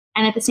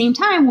And at the same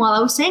time, while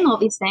I was saying all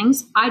these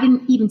things, I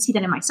didn't even see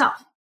that in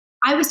myself.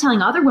 I was telling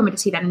other women to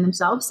see that in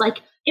themselves, like,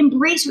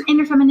 embrace your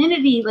inner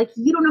femininity. Like,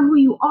 you don't know who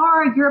you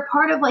are. You're a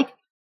part of like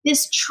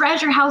this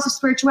treasure house of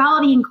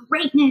spirituality and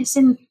greatness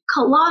and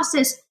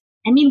colossus.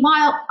 And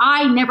meanwhile,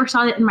 I never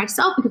saw that in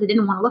myself because I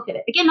didn't want to look at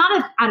it. Again,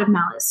 not out of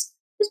malice,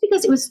 just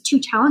because it was too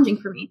challenging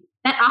for me.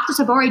 That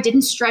Achdos Haborei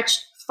didn't stretch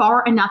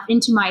far enough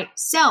into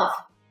myself,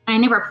 and I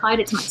never applied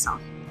it to myself.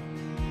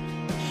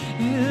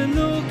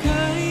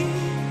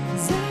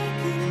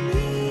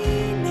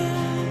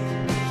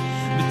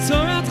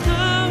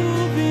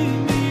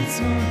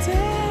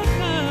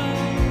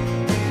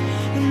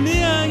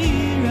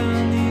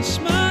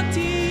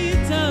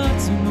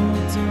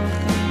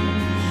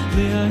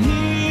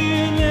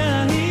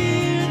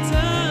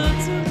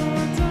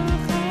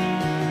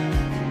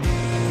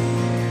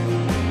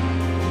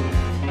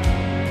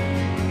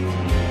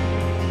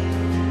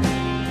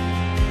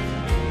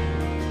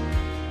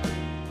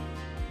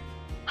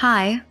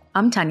 Hi,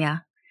 I'm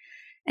Tanya,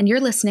 and you're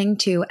listening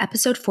to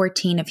episode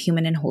 14 of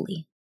Human and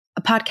Holy,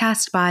 a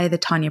podcast by the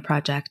Tanya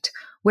Project,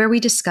 where we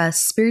discuss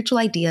spiritual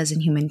ideas in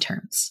human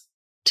terms.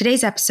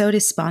 Today's episode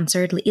is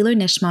sponsored Le'ilui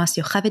Nishmas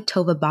Yocheved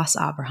Tova Bas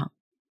Abraham,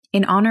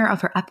 in honor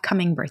of her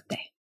upcoming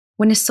birthday.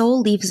 When a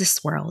soul leaves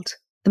this world,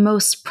 the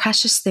most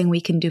precious thing we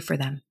can do for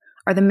them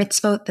are the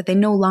mitzvot that they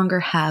no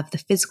longer have the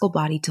physical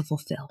body to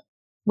fulfill.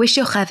 Wish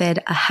Yocheved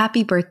a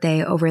happy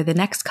birthday over the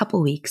next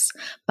couple weeks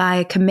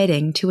by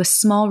committing to a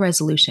small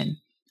resolution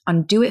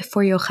on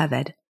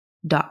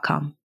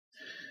doitforyocheved.com.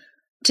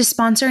 To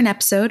sponsor an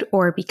episode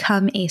or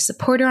become a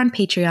supporter on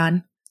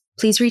Patreon,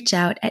 please reach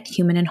out at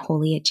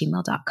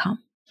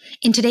humanandholy@gmail.com.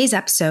 In today's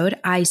episode,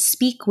 I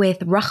speak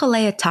with Rachel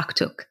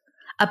Taktuk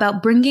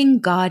about bringing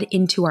God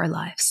into our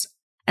lives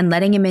and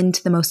letting him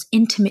into the most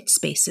intimate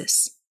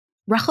spaces.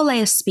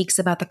 Rachel speaks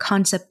about the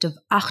concept of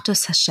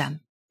Achdos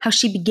Hashem, how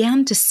she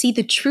began to see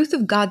the truth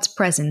of God's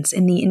presence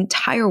in the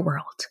entire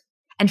world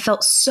and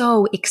felt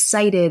so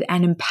excited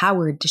and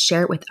empowered to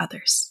share it with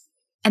others.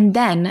 And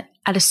then,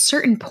 at a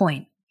certain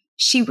point,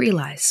 she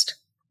realized,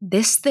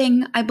 this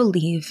thing I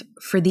believe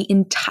for the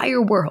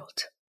entire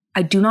world,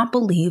 I do not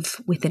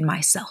believe within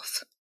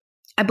myself.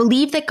 I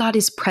believe that God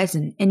is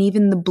present in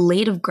even the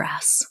blade of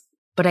grass,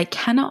 but I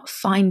cannot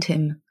find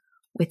him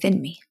within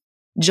me.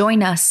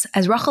 Join us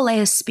as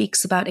Rachel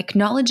speaks about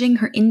acknowledging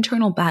her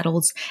internal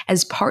battles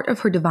as part of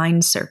her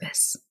divine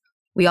service.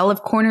 We all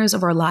have corners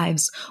of our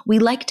lives we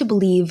like to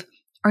believe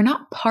are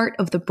not part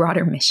of the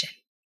broader mission.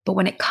 But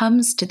when it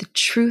comes to the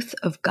truth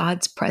of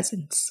God's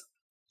presence,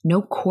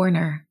 no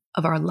corner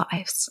of our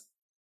lives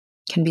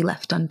can be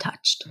left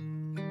untouched.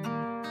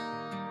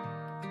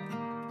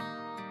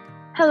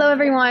 Hello,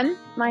 everyone.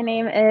 My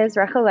name is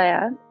Rachel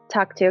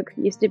Taktuk,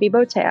 used to be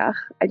Boteach.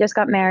 I just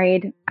got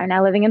married. I'm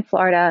now living in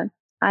Florida.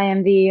 I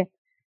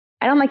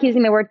don't like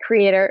using the word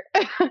creator,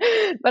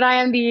 but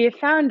I am the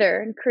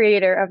founder and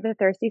creator of the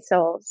Thirsty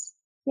Souls.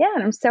 Yeah,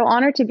 and I'm so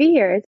honored to be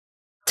here.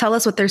 Tell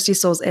us what Thirsty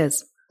Souls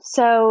is.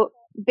 So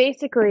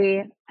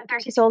basically,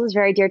 Thirsty Souls is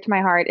very dear to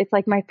my heart. It's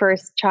like my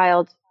first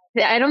child.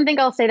 I don't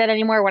think I'll say that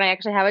anymore when I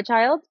actually have a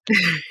child.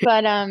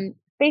 But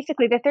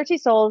basically, the Thirsty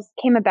Souls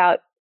came about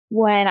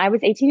when I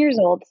was 18 years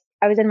old.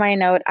 I was in my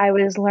note. I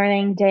was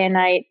learning day and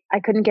night. I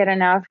couldn't get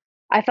enough.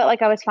 I felt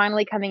like I was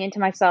finally coming into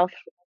myself.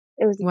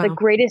 It was the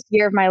greatest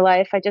year of my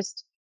life. I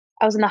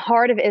was in the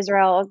heart of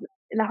Israel,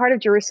 in the heart of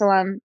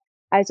Jerusalem.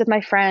 I was with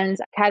my friends,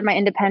 had my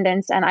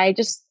independence, and I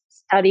just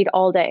studied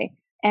all day.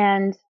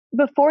 And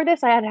before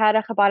this, I had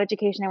a Chabad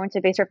education. I went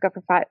to Beis Rivka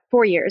for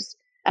 4 years,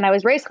 and I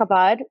was raised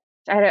Chabad.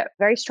 I had a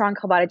very strong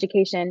Chabad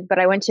education, but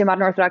I went to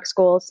modern Orthodox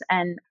schools,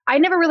 and I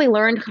never really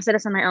learned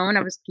Hasidus on my own.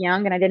 I was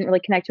young, and I didn't really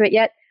connect to it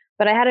yet,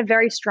 but I had a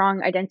very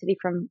strong identity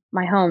from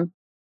my home.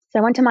 So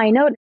I went to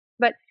Ma'ayanot,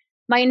 but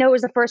Ma'ayanot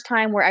was the first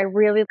time where I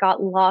really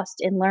got lost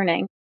in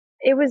learning.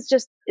 It was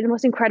just the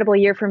most incredible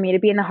year for me to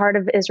be in the heart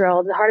of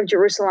Israel, the heart of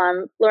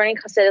Jerusalem, learning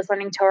Hasidus,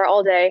 learning Torah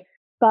all day.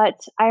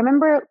 But I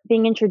remember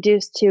being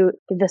introduced to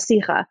the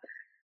Sikha.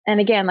 And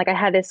again, like I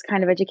had this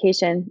kind of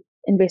education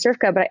in Beis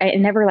Rivka, but I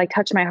never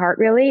touched my heart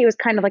really. It was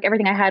kind of like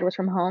everything I had was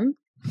from home.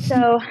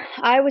 So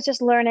I was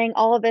just learning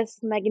all of this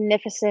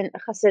magnificent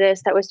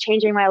Hasidus that was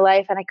changing my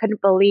life. And I couldn't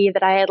believe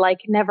that I had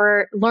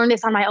never learned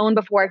this on my own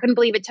before. I couldn't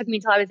believe it took me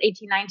until I was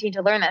 18, 19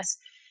 to learn this.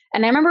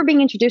 And I remember being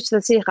introduced to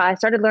the Sikha. I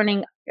started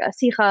learning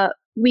Sikha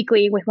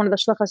weekly with one of the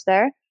shluchas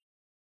there.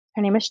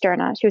 Her name is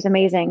Sterna. She was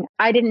amazing.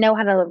 I didn't know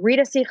how to read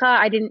a Sikha.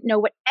 I didn't know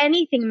what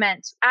anything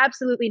meant.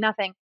 Absolutely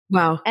nothing.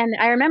 Wow. And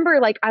I remember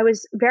I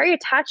was very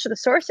attached to the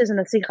sources in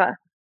the Sikha,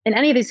 in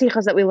any of these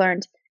Sikhas that we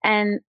learned.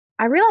 And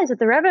I realized that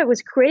the Rebbe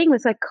was creating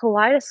this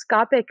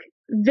kaleidoscopic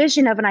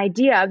vision of an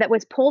idea that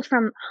was pulled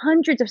from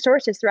hundreds of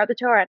sources throughout the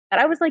Torah.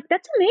 And I was like,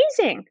 that's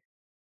amazing.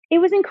 It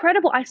was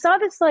incredible. I saw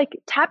this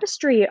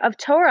tapestry of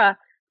Torah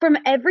from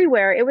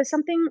everywhere. It was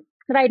something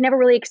that I had never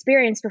really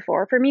experienced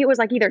before. For me, it was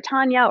either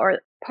Tanya or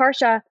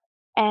Parsha.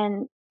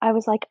 And I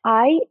was like,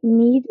 I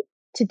need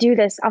to do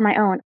this on my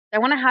own. I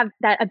want to have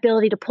that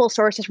ability to pull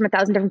sources from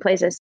 1,000 different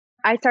places.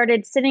 I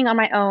started sitting on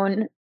my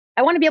own.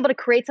 I want to be able to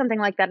create something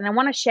like that, and I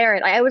want to share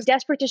it. I was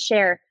desperate to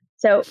share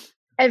So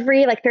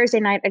every like Thursday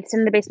night, I'd sit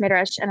in the base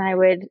midrash and I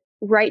would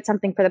write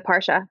something for the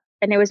parsha.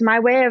 And it was my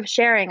way of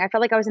sharing. I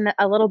felt like I was in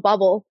a little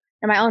bubble,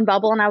 in my own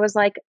bubble. And I was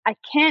like, I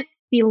can't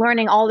be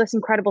learning all this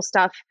incredible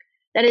stuff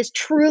that is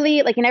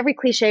truly, like in every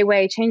cliche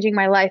way, changing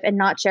my life and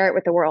not share it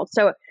with the world.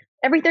 So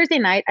every Thursday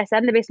night, I sat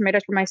in the base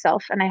midrash for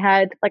myself and I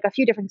had like a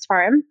few different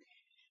svarim.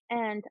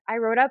 And I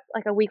wrote up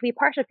like a weekly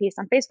parsha piece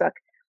on Facebook.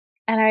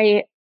 And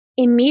I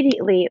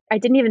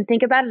didn't even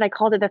think about it. I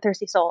called it the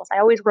Thirsty Souls. I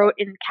always wrote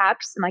in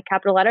caps and like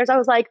capital letters. I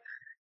was like,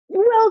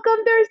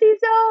 welcome Thirsty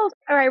Souls.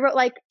 Or I wrote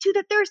like to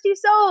the Thirsty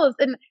Souls.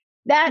 And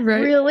that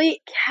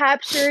really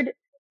captured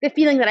the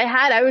feeling that I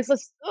had. I was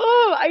just,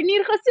 I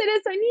need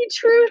Chassidus. I need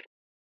truth.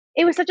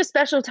 It was such a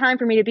special time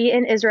for me to be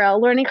in Israel,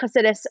 learning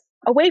Chassidus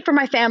away from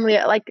my family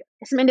at like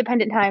some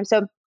independent time.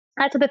 So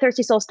that's how the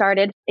Thirsty Soul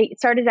started. It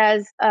started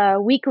as a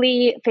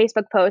weekly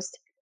Facebook post.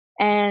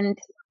 And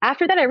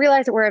after that, I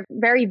realized that we're a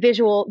very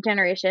visual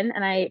generation.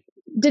 And I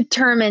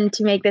determined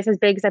to make this as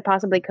big as I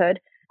possibly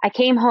could. I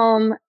came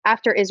home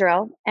after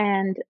Israel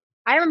and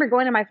I remember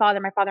going to my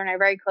father. My father and I are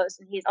very close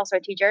and he's also a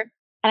teacher.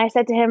 And I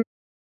said to him,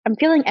 I'm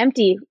feeling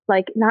empty,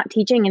 like not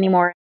teaching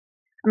anymore.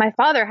 And my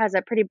father has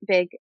a pretty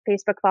big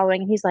Facebook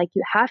following. And he's like,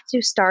 you have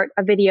to start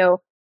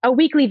a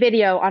weekly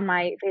video on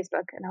my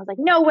Facebook. And I was like,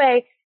 no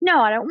way. No,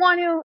 I don't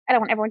want to. I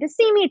don't want everyone to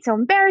see me. It's so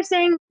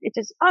embarrassing. It's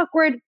just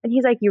awkward. And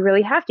he's like, you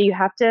really have to. You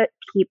have to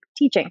keep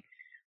teaching.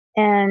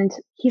 And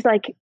he's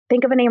like,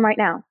 think of a name right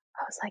now.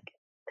 I was like,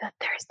 the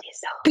Thirsty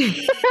Soul.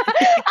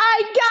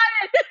 I got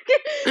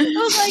it.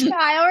 I was like,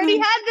 I already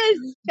had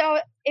this. So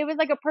it was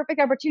like a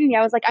perfect opportunity.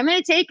 I was like, I'm going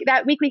to take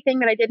that weekly thing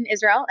that I did in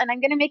Israel and I'm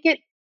going to make it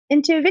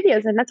into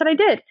videos. And that's what I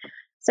did.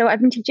 So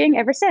I've been teaching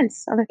ever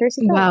since on the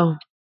Thirsty Soul. Wow.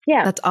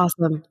 Yeah. That's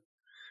awesome.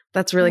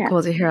 That's really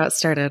cool to hear how it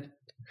started.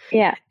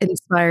 Yeah.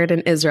 Inspired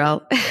in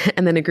Israel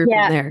and then it grew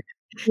from there.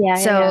 Yeah.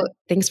 So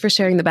thanks for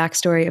sharing the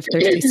backstory of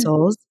Thirsty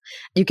Souls.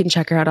 You can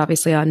check her out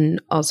obviously on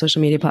all social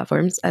media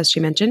platforms, as she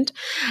mentioned.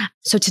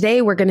 So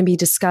today we're going to be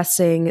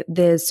discussing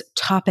this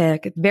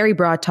topic, very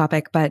broad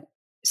topic, but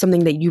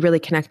something that you really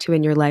connect to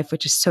in your life,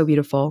 which is so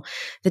beautiful.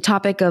 The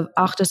topic of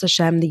Achdus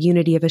Hashem, the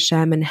unity of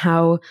Hashem, and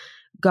how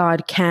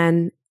God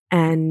can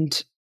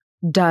and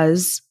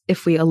does,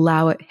 if we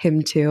allow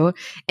him to,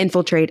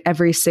 infiltrate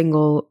every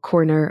single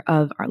corner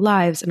of our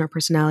lives and our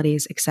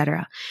personalities,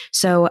 etc.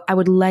 So I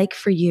would like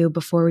for you,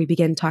 before we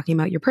begin talking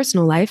about your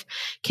personal life,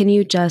 can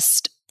you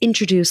just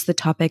introduce the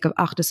topic of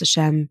Achdus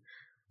Hashem?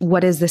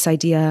 What is this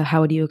idea?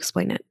 How would you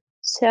explain it?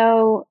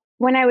 So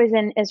when I was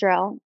in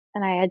Israel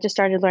and I had just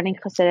started learning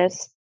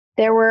Chassidus,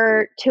 there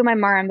were two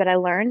Maimarim that I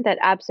learned that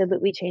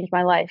absolutely changed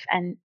my life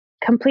and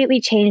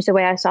completely changed the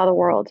way I saw the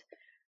world.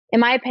 In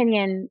my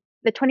opinion,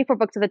 the 24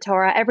 books of the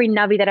Torah, every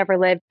Navi that ever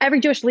lived, every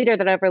Jewish leader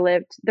that ever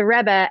lived, the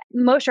Rebbe,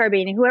 Moshe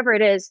Rabbeinu, whoever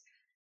it is,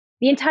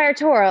 the entire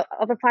Torah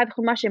of the 5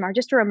 Chumashim are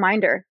just a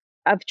reminder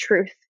of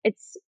truth.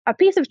 It's a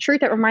piece of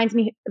truth that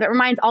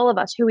reminds all of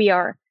us who we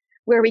are,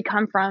 where we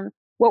come from,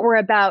 what we're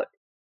about,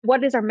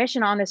 what is our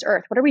mission on this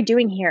earth, what are we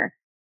doing here?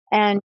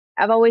 And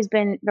I've always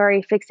been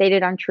very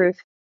fixated on truth.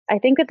 I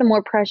think that the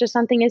more precious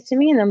something is to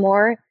me and the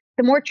more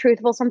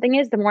truthful something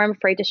is, the more I'm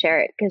afraid to share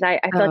it because I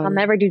feel like I'll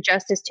never do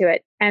justice to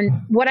it. And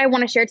what I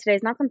want to share today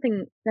is not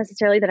something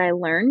necessarily that I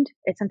learned.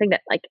 It's something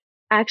that like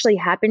actually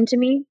happened to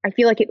me. I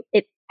feel like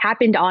it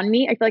happened on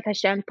me. I feel like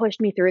Hashem pushed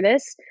me through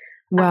this.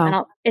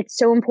 Wow. It's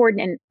so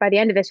important. And by the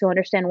end of this, you'll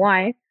understand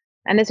why.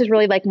 And this is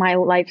really like my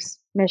life's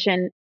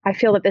mission. I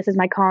feel that this is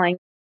my calling.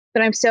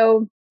 But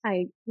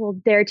I will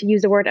dare to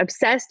use the word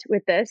obsessed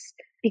with this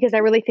because I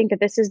really think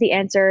that this is the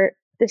answer.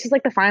 This is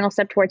like the final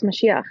step towards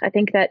Mashiach. I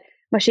think that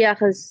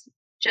Mashiach is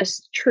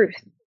just truth.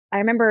 I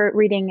remember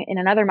reading in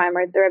another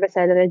mimer, the Rebbe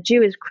said that a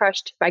Jew is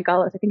crushed by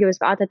Galus. I think it was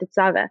V'ata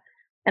Tetzaveh.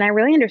 And I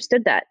really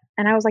understood that.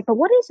 And I was like, but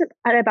what is it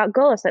about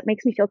Galus that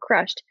makes me feel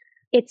crushed?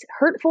 It's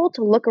hurtful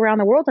to look around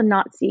the world and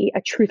not see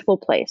a truthful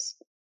place.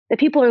 That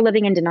people are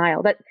living in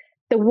denial, that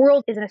the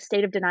world is in a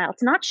state of denial.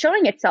 It's not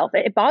showing itself.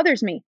 It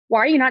bothers me. Why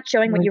are you not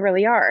showing what you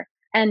really are?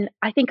 And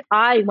I think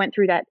I went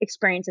through that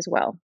experience as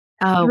well.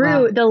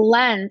 Through the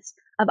lens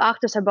of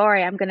Achdus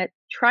Habari, I'm going to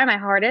try my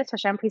hardest.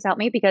 Hashem, please help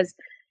me, because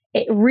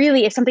it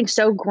really is something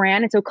so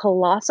grand and so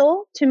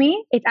colossal to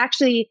me. It's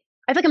actually,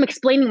 I feel like I'm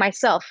explaining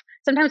myself.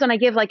 Sometimes when I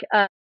give like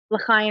a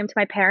l'chaim to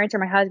my parents or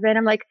my husband,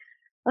 I'm like,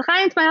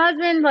 l'chaim to my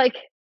husband, like,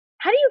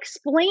 how do you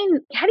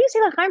say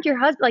l'chaim to your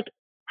husband? Like,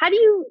 how do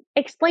you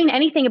explain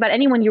anything about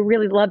anyone you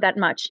really love that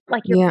much,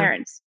 like your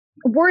parents?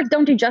 Words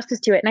don't do justice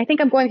to it. And I think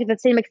I'm going through the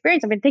same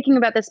experience. I've been thinking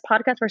about this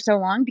podcast for so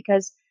long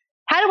because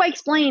how do I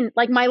explain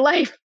like my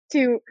life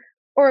to,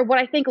 or what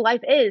I think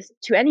life is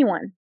to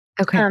anyone?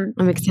 Okay. I'm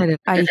excited.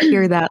 I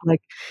hear that,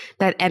 like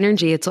that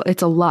energy. It's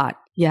a lot.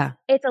 Yeah.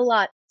 It's a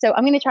lot. So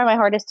I'm going to try my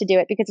hardest to do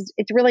it because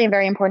it's really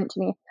very important to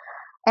me.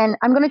 And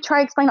I'm going to try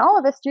to explain all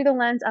of this through the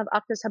lens of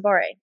Achdus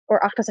Habari or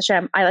Achdus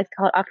Hashem. I like to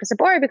call it Achdus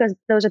Habari because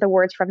those are the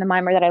words from the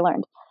mimer that I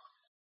learned.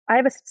 I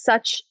have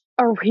such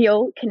a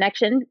real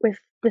connection with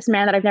this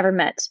man that I've never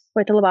met,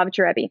 with the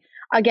Lubavitcher Rebbe.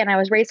 Again, I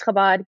was raised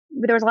Chabad.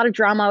 There was a lot of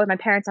drama with my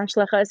parents on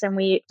Shlichus, and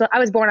I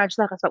was born on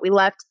Shlichus, but we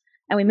left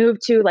And we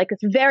moved to like this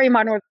very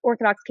modern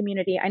Orthodox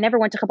community. I never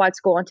went to Chabad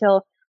school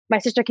until my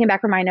sister came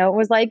back from my note and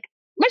was like,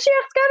 Mashiach's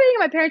coming. And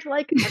my parents were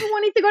like,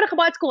 everyone needs to go to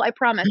Chabad school. I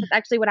promise. That's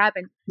actually what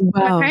happened.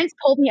 Wow. My parents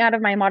pulled me out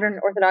of my modern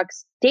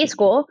Orthodox day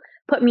school,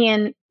 put me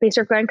in Beis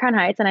Rivka in Crown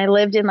Heights, and I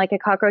lived in like a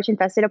cockroach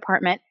infested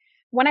apartment.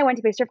 When I went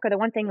to Beis Rivka, the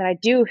one thing that I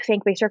do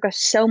thank Beis Rivka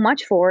so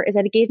much for is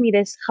that it gave me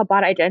this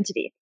Chabad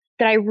identity,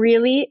 that I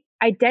really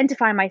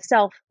identify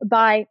myself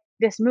by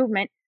this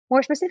movement,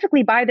 more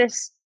specifically by the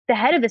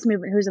head of this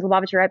movement, who's the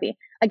Lubavitcher Rebbe.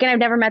 Again, I've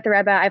never met the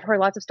Rebbe. I've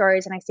heard lots of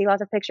stories and I see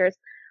lots of pictures,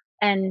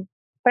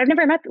 but I've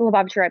never met the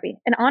Lubavitcher Rebbe.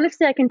 And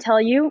honestly, I can tell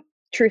you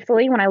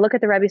truthfully, when I look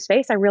at the Rebbe's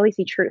face, I really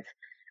see truth.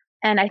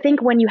 And I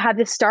think when you have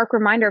this stark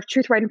reminder of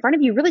truth right in front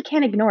of you, you really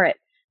can't ignore it.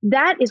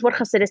 That is what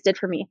Hasidus did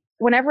for me.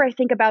 Whenever I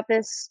think about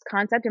this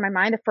concept in my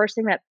mind, the first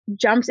thing that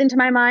jumps into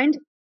my mind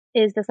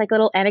is this like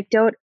little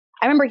anecdote.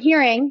 I remember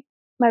hearing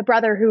my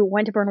brother, who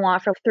went to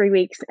Bernois for 3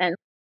 weeks and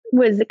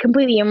was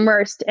completely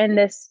immersed in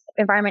this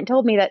environment,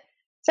 told me that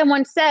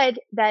someone said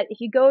that if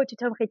you go to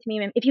Tomchei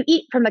Tamimim, if you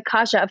eat from the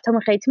kasha of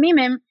Tomchei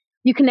Tamimim,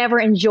 you can never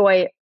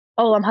enjoy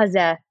Olam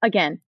Hazeh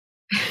again.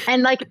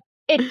 And like,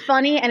 it's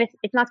funny and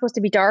it's not supposed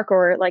to be dark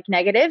or like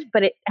negative,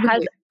 but it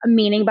has a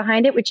meaning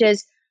behind it, which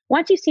is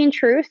once you've seen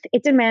truth,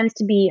 it demands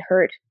to be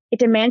heard. It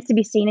demands to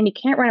be seen and you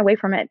can't run away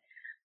from it,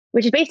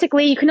 which is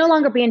basically you can no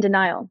longer be in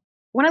denial.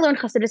 When I learned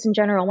Hasidus in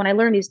general, when I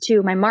learned these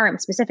two, my Marim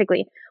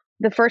specifically,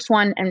 the first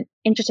one, and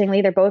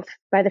interestingly, they're both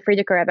by the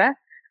Frierdiker Rebbe.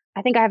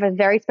 I think I have a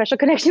very special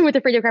connection with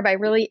the Frierdiker Rebbe. I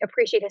really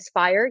appreciate his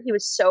fire. He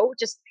was so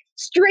just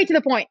straight to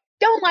the point.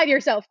 Don't lie to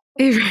yourself.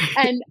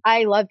 And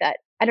I love that.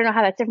 I don't know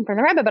how that's different from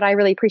the Rebbe, but I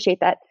really appreciate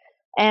that.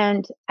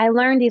 And I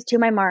learned these two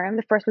Maimarim.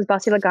 The first was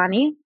Basi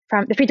Lagani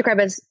from the Frierdiker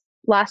Rebbe's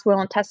last will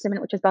and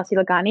testament, which was Basi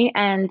Lagani,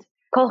 and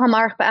Kol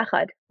Hamarach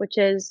Ba'echad, which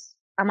is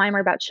a Maimar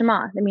about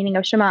Shema, the meaning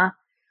of Shema.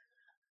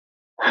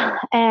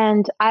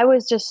 And I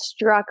was just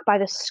struck by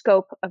the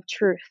scope of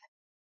truth,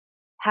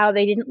 how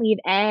they didn't leave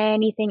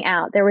anything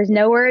out. There was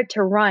nowhere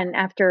to run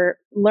after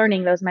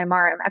learning those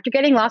Maimarim. After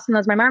getting lost in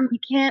those Maimarim, you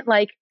can't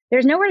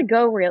there's nowhere to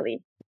go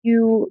really.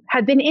 You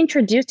have been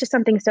introduced to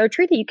something so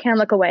true that you can't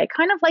look away.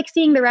 Kind of like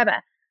seeing the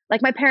Rebbe.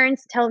 Like my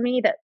parents tell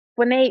me that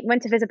when they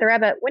went to visit the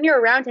Rebbe, when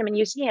you're around him and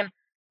you see him,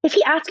 if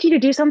he asks you to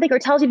do something or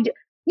tells you to do,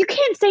 you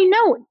can't say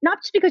no,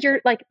 not just because you're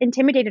like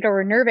intimidated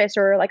or nervous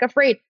or like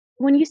afraid.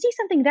 When you see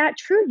something that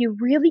true, you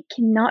really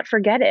cannot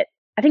forget it.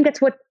 I think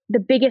that's what the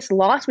biggest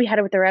loss we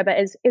had with the Rebbe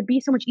is. It'd be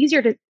so much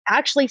easier to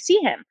actually see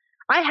him.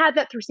 I had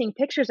that through seeing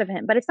pictures of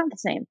him, but it's not the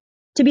same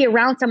to be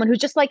around someone who's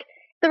just like,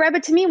 the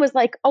Rebbe to me was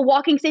like a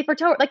walking Sefer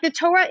Torah. Like the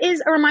Torah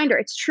is a reminder,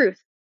 it's truth.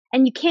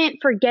 And you can't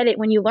forget it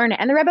when you learn it.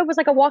 And the Rebbe was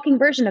like a walking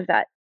version of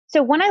that.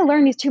 So when I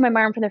learned these two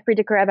Maimarim from the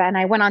Frierdiker Rebbe, and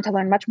I went on to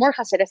learn much more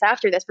Hasidus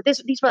after this, but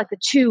these were like the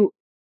two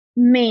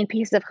main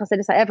pieces of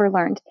Hasidus I ever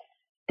learned.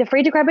 The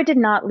Frierdiker Rebbe did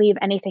not leave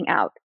anything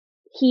out.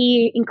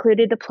 He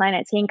included the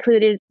planets. He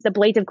included the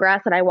blades of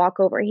grass that I walk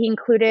over. He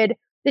included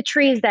the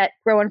trees that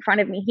grow in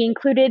front of me. He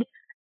included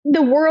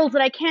the worlds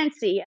that I can't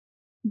see.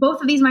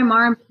 Both of these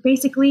Maimarim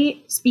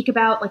basically speak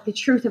about like the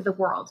truth of the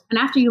world. And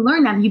after you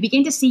learn them, you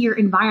begin to see your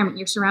environment,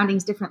 your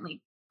surroundings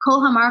differently.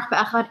 Kol Hamarach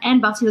Ba'echad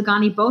and Basi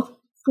Lagani both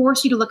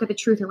force you to look at the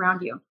truth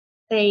around you.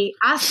 They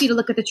ask you to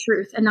look at the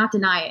truth and not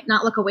deny it,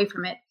 not look away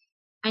from it.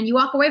 And you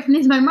walk away from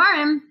these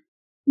Maimarim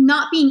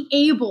not being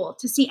able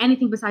to see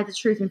anything besides the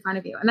truth in front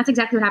of you. And that's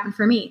exactly what happened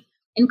for me.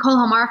 In Kol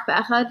Hamarach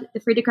Ba'echad, the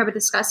Frierdiker Rebbe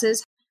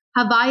discusses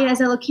Havaya as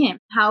Elokim,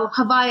 how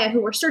Havaya,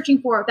 who we're searching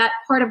for, that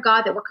part of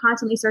God that we're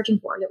constantly searching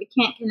for, that we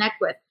can't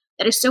connect with,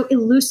 that is so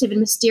elusive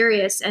and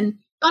mysterious and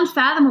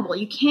unfathomable.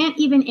 You can't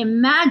even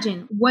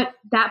imagine what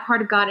that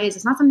part of God is.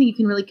 It's not something you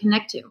can really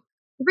connect to.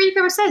 The Frierdiker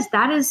Rebbe says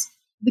that is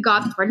the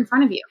God that's right in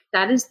front of you.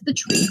 That is the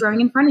tree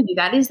growing in front of you.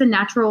 That is the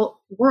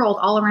natural world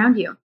all around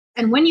you.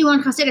 And when you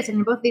learn Hasidus, and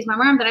in both of these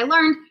Maimarim that I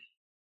learned,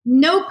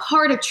 no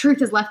part of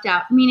truth is left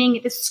out,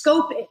 meaning the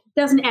scope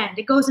doesn't end.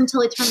 It goes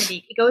until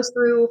eternity. It goes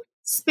through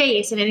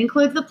space, and it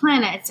includes the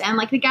planets and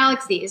like the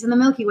galaxies and the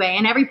Milky Way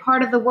and every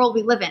part of the world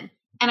we live in.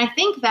 And I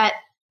think that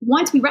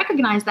once we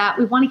recognize that,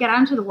 we want to get out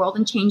into the world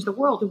and change the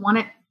world. We want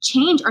to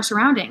change our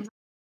surroundings.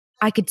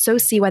 I could so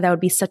see why that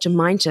would be such a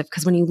mind shift,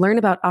 because when you learn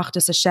about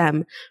Achdus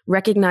Hashem,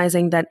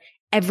 recognizing that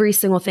every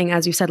single thing,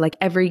 as you said, like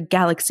every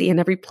galaxy and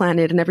every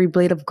planet and every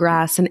blade of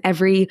grass and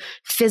every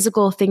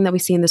physical thing that we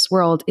see in this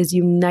world is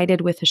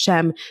united with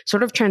Hashem,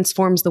 sort of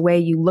transforms the way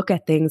you look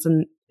at things,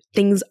 and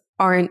things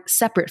aren't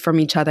separate from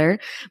each other,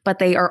 but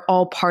they are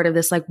all part of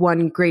this like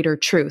one greater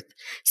truth.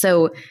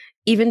 So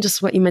even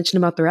just what you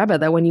mentioned about the Rebbe,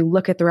 that when you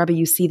look at the Rebbe,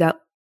 you see that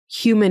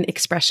human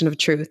expression of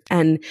truth.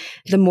 And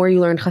the more you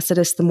learn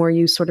Hasidus, the more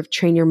you sort of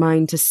train your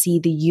mind to see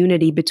the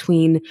unity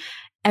between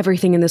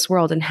everything in this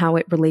world and how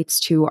it relates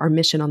to our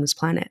mission on this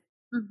planet.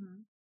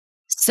 Mm-hmm.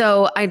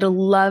 So I'd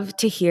love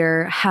to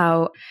hear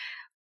how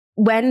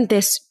when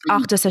this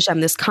Achdus Hashem,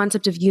 this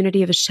concept of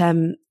unity of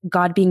Hashem,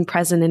 God being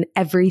present in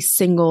every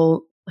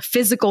single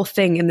physical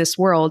thing in this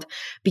world,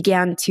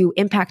 began to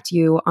impact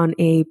you on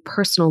a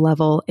personal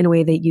level in a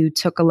way that you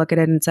took a look at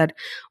it and said,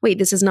 wait,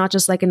 this is not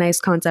just like a nice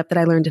concept that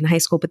I learned in high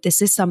school, but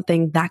this is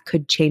something that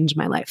could change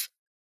my life.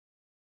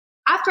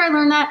 after I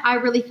learned that, I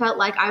really felt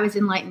like I was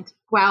enlightened.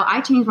 Wow,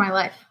 I changed my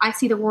life. I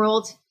see the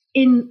world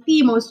in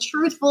the most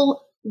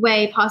truthful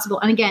way possible.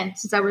 And again,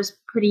 since I was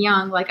pretty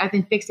young, like I've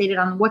been fixated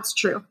on what's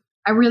true.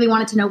 I really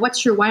wanted to know what's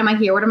true. Why am I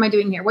here? What am I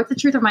doing here? What's the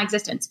truth of my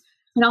existence?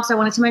 And also I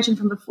wanted to mention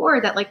from before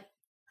that like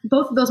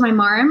both of those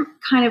Maimarim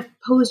kind of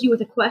pose you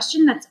with a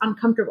question that's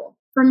uncomfortable.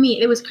 For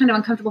me, it was kind of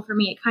uncomfortable for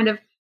me.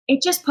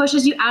 It just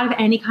pushes you out of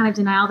any kind of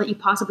denial that you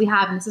possibly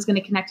have. And this is going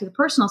to connect to the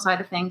personal side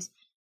of things.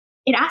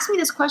 It asked me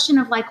this question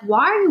of like,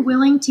 why are you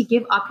willing to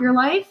give up your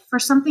life for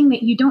something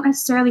that you don't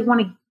necessarily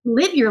want to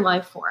live your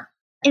life for?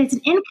 And it's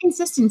an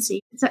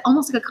inconsistency. It's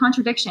almost like a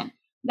contradiction.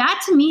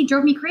 That to me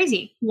drove me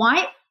crazy.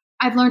 Why?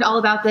 I've learned all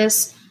about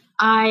this.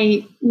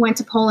 I went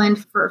to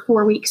Poland for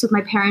 4 weeks with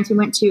my parents. We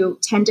went to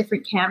 10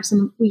 different camps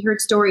and we heard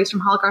stories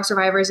from Holocaust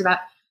survivors about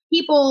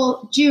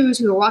people, Jews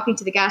who were walking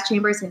to the gas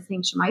chambers and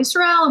saying Shema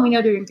Yisrael. And we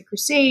know during the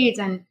Crusades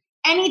and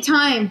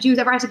anytime Jews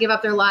ever had to give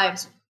up their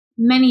lives,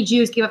 many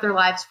Jews gave up their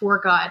lives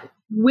for God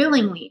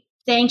willingly,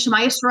 saying Shema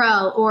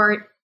Yisrael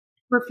or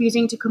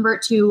refusing to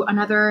convert to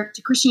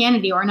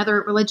Christianity or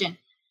another religion.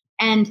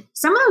 And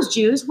some of those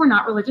Jews were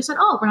not religious at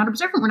all. We're not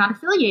observant. We're not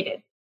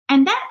affiliated.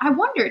 And that I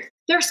wondered,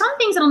 there are some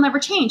things that'll never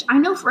change. I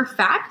know for a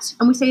fact,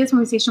 and we say this when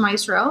we say Shema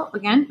Yisrael,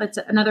 again, that's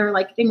another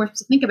like thing we're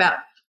supposed to think about.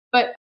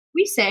 But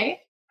we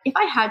say, if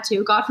I had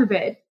to, God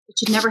forbid, it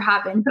should never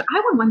happen, but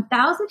I would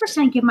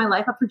 1000% give my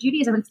life up for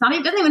Judaism. It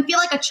doesn't even feel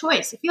like a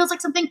choice. It feels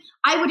like something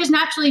I would just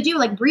naturally do,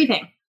 like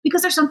breathing,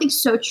 because there's something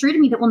so true to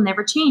me that will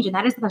never change. And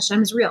that is that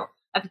Hashem is real,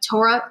 that the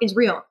Torah is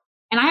real.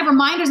 And I have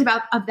reminders of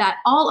that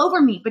all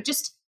over me, but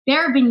just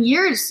there have been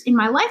years in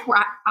my life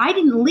where I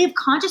didn't live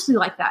consciously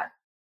like that.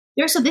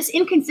 There's this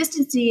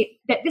inconsistency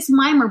that this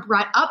mimer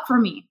brought up for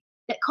me,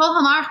 that Kol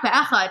Hamarach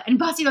Be'echad and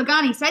Basi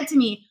Lagani said to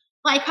me,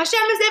 like Hashem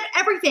is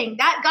everything,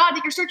 that God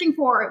that you're searching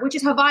for, which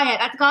is Havaya,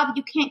 that God that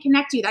you can't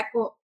connect to,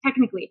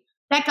 technically,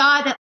 that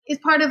God that is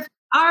part of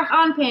Arach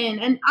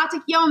Anpin and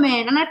Atik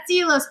Yomen and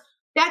Atzilus,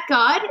 that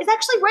God is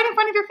actually right in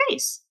front of your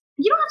face.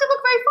 You don't have to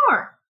look very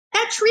far.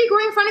 That tree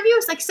growing in front of you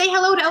is like, say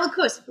hello to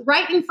Elikus,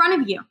 right in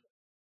front of you.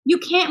 You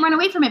can't run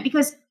away from it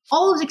because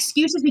all those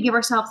excuses we give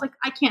ourselves, like,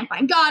 I can't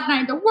find God and I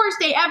had the worst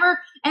day ever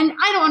and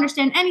I don't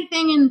understand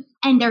anything.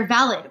 And they're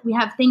valid. We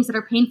have things that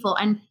are painful.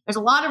 And there's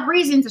a lot of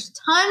reasons. There's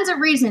tons of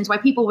reasons why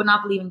people would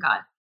not believe in God.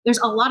 There's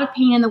a lot of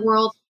pain in the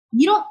world.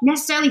 You don't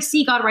necessarily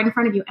see God right in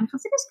front of you. And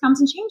Chassidus comes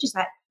and changes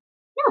that.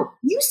 No,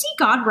 you see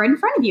God right in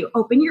front of you.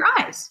 Open your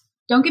eyes.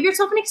 Don't give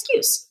yourself an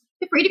excuse.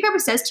 The Frierdiker Rebbe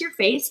says to your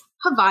face,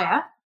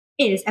 Havaya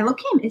is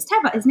Elokim, is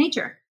Teva, is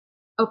nature.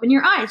 Open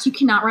your eyes. You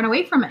cannot run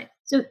away from it.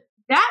 So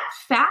that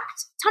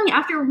fact, Tanya,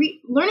 after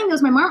learning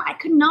those Maimarim, I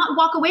could not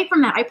walk away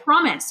from that. I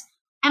promise.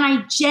 And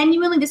I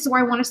genuinely, this is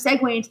where I want to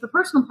segue into the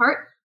personal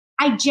part.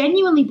 I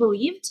genuinely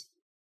believed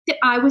that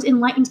I was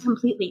enlightened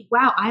completely.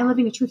 Wow, I'm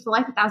living a truthful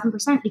life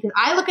 1000% because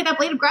I look at that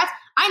blade of grass.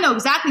 I know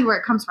exactly where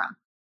it comes from.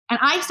 And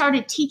I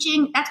started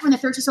teaching. That's when the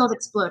Thirsty Souls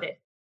exploded.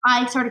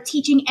 I started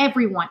teaching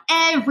everyone,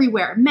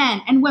 everywhere,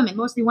 men and women,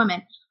 mostly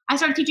women. I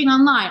started teaching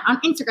online,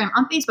 on Instagram,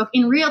 on Facebook,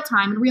 in real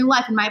time, in real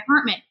life, in my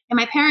apartment, in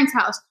my parents'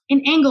 house,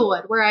 in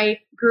Englewood, where I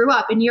grew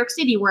up, in New York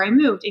City, where I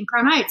moved, in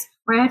Crown Heights,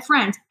 where I had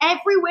friends.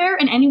 Everywhere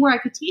and anywhere I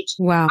could teach.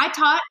 Wow. I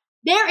taught.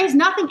 There is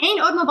nothing.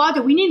 Ain't od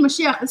milvado. We need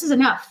Mashiach. This is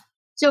enough.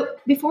 So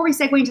before we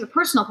segue into the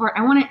personal part,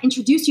 I want to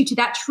introduce you to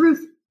that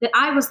truth that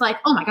I was like,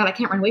 oh my God, I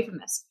can't run away from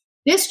this.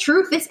 This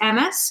truth, this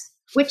MS,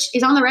 which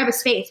is on the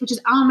Rebbe's face, which is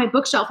on my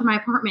bookshelf in my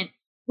apartment,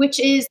 which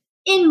is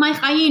in my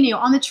chayinu,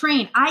 on the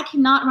train. I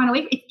cannot run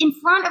away. It's in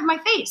front of my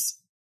face.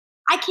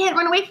 I can't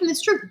run away from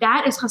this truth.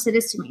 That is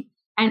Chassidus to me.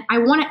 And I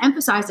want to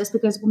emphasize this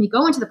because when we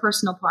go into the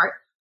personal part,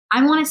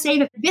 I want to say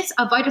that this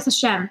Avodas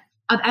Hashem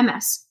of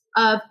MS,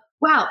 of,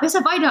 wow, this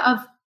Avodah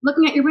of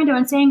looking at your window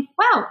and saying,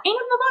 wow, ain't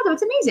no Milvado,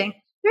 it's amazing.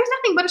 There's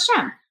nothing but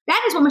Hashem.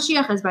 That is what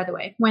Mashiach is, by the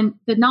way, when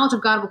the knowledge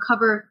of God will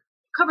cover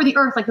the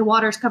earth like the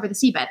waters cover the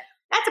seabed.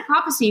 That's a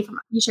prophecy from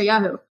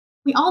Yeshayahu.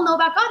 We all know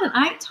about God, and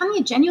I,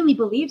 Tanya, genuinely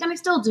believed, and I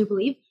still do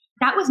believe,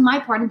 that was my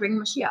part in bringing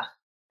Mashiach.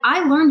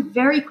 I learned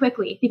very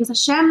quickly, because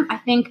Hashem, I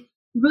think,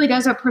 really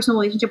does have a personal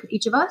relationship with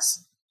each of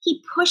us.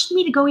 He pushed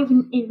me to go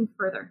even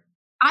further.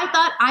 I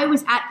thought I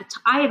was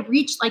I had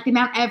reached like the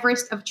Mount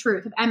Everest of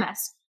truth, of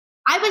MS.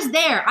 I was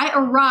there. I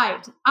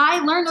arrived.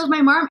 I learned those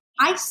Maimarim.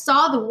 I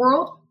saw the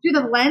world through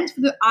the lens,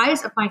 through the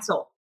eyes of my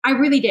soul. I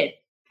really did.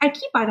 I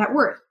keep by that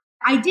word.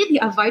 I did the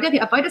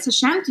Avodas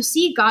Hashem, to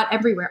see God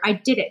everywhere. I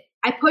did it.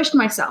 I pushed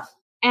myself.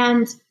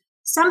 And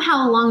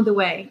somehow along the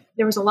way,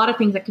 there was a lot of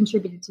things that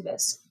contributed to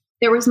this.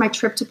 There was my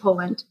trip to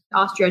Poland,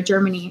 Austria,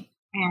 Germany,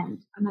 and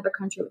another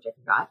country, which I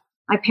forgot.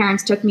 My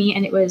parents took me,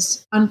 and it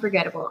was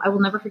unforgettable. I will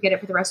never forget it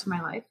for the rest of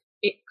my life.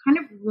 It kind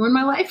of ruined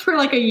my life for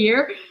like a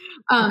year.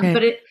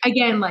 But it,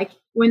 again, like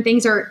when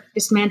things are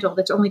dismantled,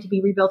 it's only to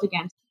be rebuilt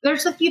again.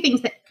 There's a few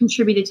things that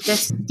contributed to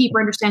this deeper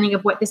understanding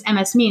of what this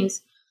MS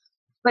means.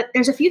 But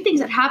there's a few things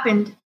that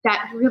happened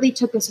that really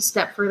took this a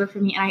step further for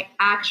me. And I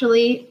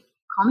actually,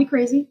 call me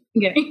crazy,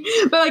 I'm kidding.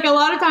 But like a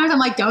lot of times I'm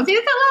like, don't say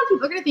this out loud.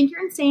 People are going to think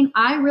you're insane.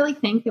 I really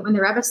think that when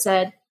the Rebbe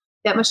said,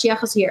 that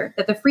Mashiach is here,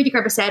 that the Frierdiker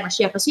Rebbe said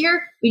Mashiach is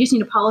here. We just need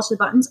to polish the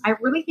buttons. I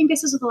really think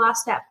this is the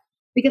last step.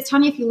 Because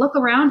Tanya, if you look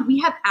around, we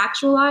have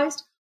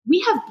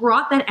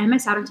brought that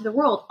emes out into the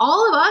world.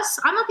 All of us,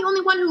 I'm not the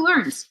only one who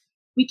learns.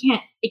 We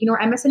can't ignore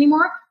emes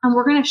anymore, and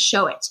we're going to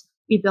show it.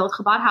 We build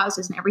Chabad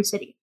houses in every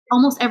city.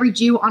 Almost every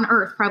Jew on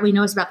earth probably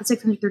knows about the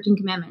 613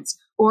 commandments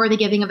or the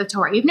giving of the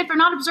Torah, even if they're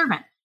not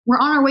observant. We're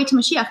on our way to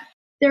Mashiach.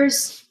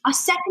 There's a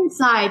second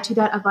side to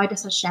that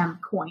Avodas Hashem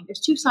coin. There's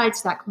two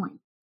sides to that coin.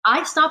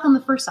 I stopped on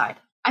the first side.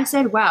 I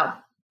said, wow,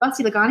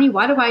 Batsi Lagani,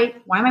 why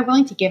am I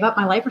willing to give up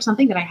my life for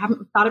something that I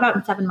haven't thought about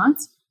in 7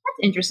 months?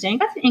 That's interesting.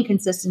 That's an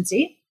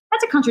inconsistency.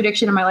 That's a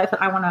contradiction in my life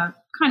that I want to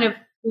kind of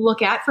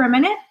look at for a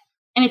minute.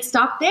 And it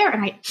stopped there,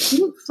 and I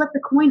didn't flip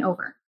the coin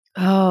over.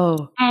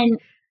 Oh. And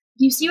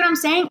you see what I'm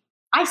saying?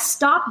 I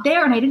stopped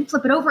there and I didn't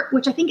flip it over,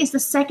 which I think is the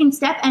second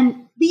step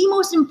and the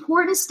most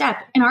important step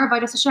in our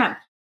Avodas Hashem.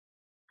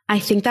 I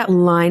think that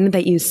line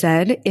that you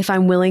said, if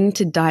I'm willing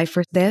to die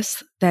for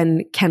this,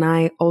 then can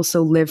I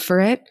also live for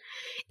it,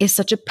 is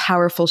such a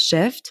powerful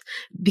shift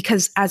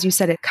because, as you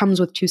said, it comes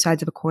with two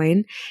sides of a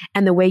coin.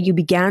 And the way you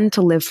began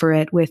to live for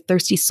it with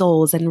Thirsty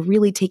Souls and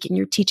really taking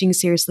your teaching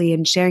seriously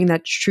and sharing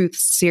that truth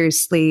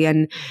seriously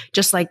and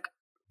just like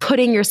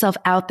putting yourself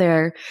out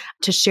there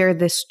to share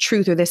this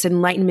truth or this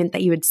enlightenment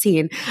that you had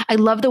seen. I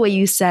love the way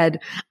you said,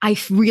 I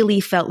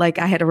really felt like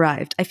I had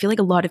arrived. I feel like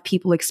a lot of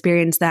people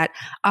experience that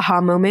aha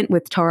moment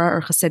with Torah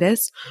or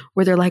Chassidus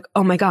where they're like,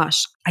 oh my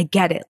gosh, I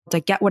get it.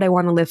 I get what I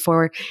want to live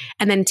for.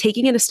 And then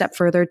taking it a step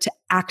further to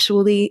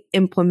actually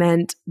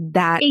implement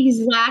that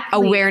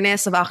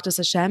awareness of Achdus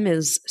Hashem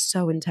is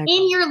so integral.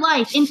 In your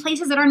life, in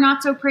places that are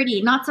not so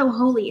pretty, not so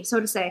holy, so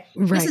to say.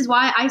 Right. This is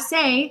why I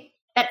say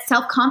that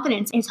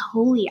self-confidence is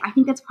holy. I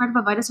think that's part of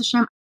Avodas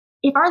Hashem.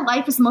 If our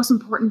life is the most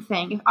important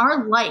thing, if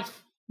our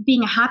life,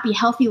 being a happy,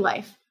 healthy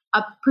life,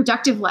 a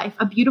productive life,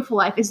 a beautiful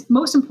life is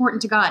most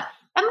important to God,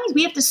 that means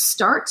we have to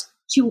start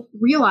to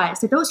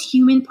realize that those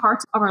human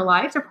parts of our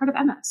lives are part of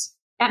emes.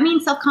 That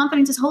means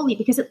self-confidence is holy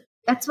because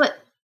that's what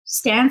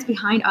stands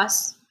behind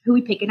us, who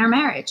we pick in our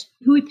marriage,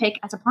 who we pick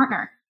as a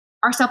partner.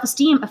 Our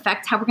self-esteem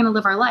affects how we're going to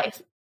live our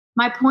life.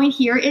 My point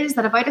here is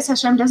that Avodas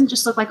Hashem doesn't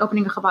just look like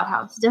opening a Chabad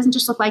house. It doesn't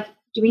just look like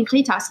doing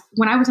Klitas.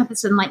 When I was at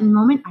this enlightened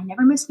moment, I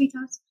never missed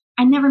Klitas.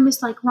 I never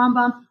missed like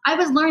Rambam. I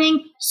was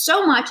learning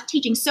so much,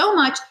 teaching so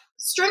much,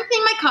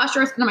 strengthening my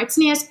kashrus and my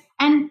tznius.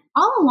 And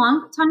all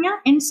along, Tanya,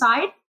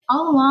 inside,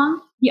 all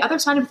along, the other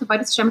side of the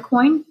Avodas Hashem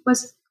coin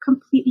was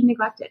completely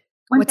neglected.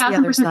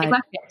 1,000%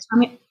 neglected. I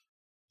mean,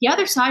 the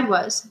other side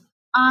was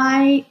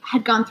I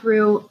had gone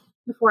through,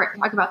 before I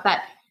talk about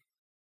that,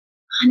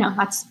 I know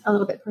that's a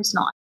little bit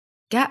personal.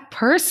 Get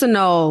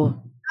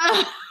personal.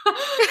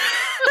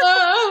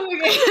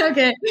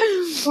 Okay.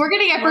 We're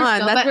going to get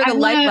personal. That's where the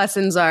life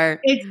lessons are.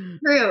 It's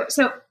true.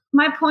 So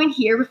my point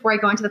here, before I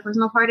go into the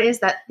personal part, is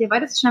that the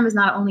Avodas Hashem is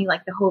not only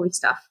like the holy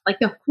stuff, like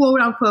the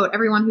quote unquote,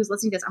 everyone who's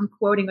listening to this, I'm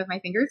quoting with my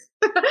fingers,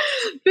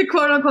 the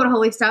quote unquote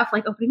holy stuff,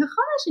 like opening a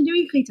Chumash and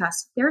doing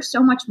Klitas. There's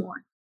so much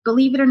more.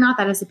 Believe it or not,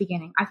 that is the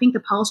beginning. I think the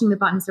polishing the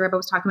buttons the Rebbe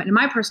was talking about, in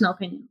my personal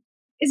opinion,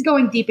 is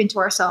going deep into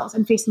ourselves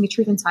and facing the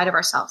truth inside of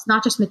ourselves,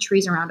 not just in the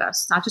trees around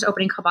us, not just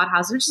opening Chabad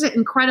houses, which is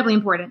incredibly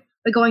important,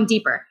 but going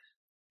deeper.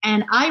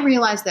 And I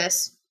realized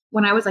this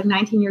when I was like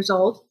 19 years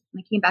old,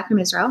 when I came back from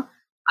Israel.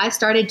 I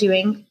started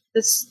doing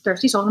this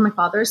Thirsty Souls on my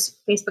father's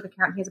Facebook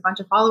account. He has a bunch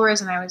of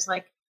followers, and I was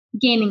like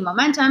gaining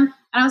momentum.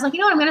 And I was like, you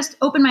know what? I'm going to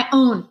open my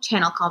own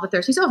channel called The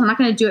Thirsty Souls. I'm not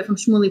going to do it from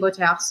Shmuley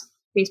Boteach's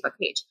Facebook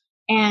page.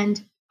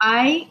 And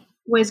I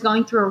was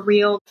going through a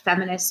real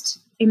feminist,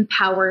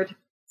 empowered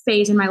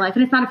phase in my life.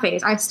 And it's not a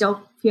phase. I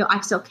still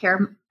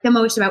care the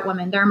most about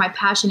women. They're my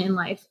passion in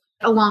life,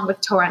 along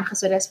with Torah and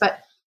Chassidus. But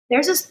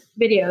there's this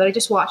video that I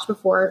just watched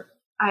before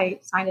I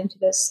signed into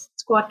this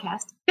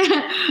Squadcast.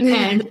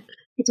 And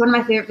it's one of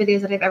my favorite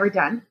videos that I've ever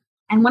done.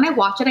 And when I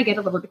watch it, I get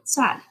a little bit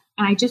sad.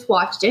 And I just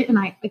watched it, and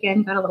I,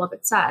 again, got a little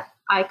bit sad.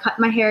 I cut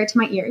my hair to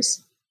my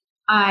ears.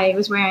 I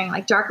was wearing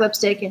like dark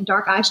lipstick and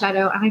dark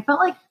eyeshadow, and I felt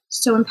like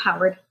so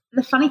empowered.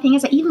 The funny thing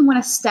is I even went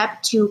a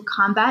step to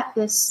combat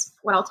this,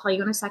 what I'll tell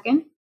you in a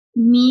second.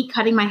 Me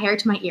cutting my hair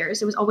to my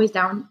ears. It was always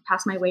down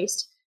past my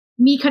waist.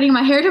 Me cutting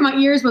my hair to my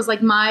ears was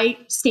like my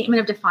statement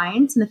of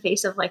defiance in the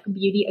face of like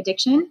beauty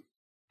addiction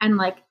and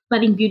like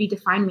letting beauty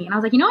define me. And I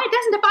was like, you know what? It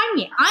doesn't define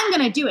me. I'm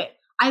going to do it.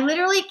 I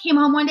literally came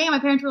home one day and my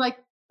parents were like,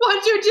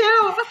 what'd you do?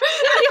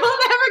 You'll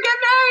never get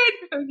married.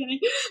 I'm kidding.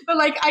 But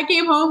like I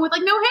came home with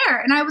like no hair.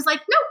 And I was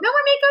like, no more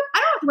makeup. I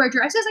don't have to wear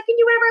dresses. I can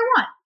do whatever I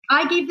want.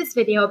 I gave this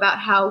video about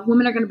how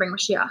women are going to bring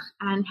Mashiach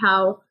and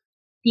how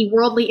the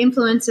worldly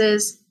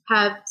influences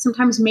have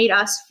sometimes made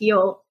us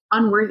feel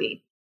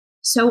unworthy,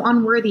 so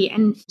unworthy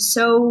and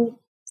so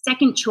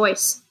second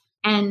choice.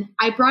 And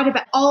I brought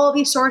about all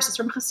these sources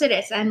from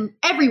Chassidus and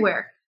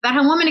everywhere about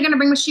how women are going to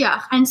bring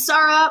Mashiach. And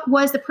Sarah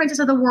was the princess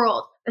of the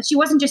world, that she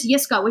wasn't just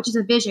Yiska, which is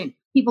a vision.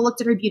 People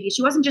looked at her beauty.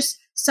 She wasn't just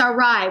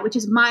Sarai, which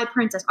is my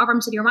princess.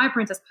 Avram said, you're my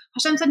princess.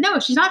 Hashem said, no,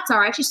 she's not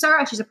Sarai. She's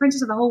Sarah. She's a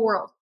princess of the whole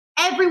world.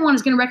 Everyone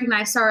is going to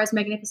recognize Sarah's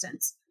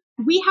magnificence.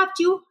 We have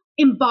to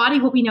embody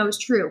what we know is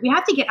true. We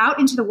have to get out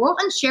into the world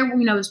and share what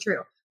we know is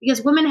true.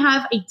 because women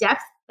have a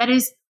depth that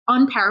is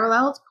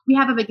unparalleled. We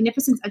have a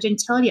magnificence, a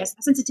gentility, a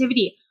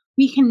sensitivity.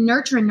 We can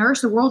nurture and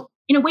nourish the world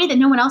in a way that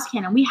no one else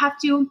can. And we have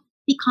to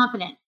be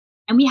confident,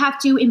 and we have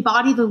to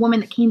embody the woman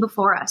that came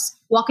before us,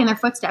 walk in their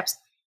footsteps.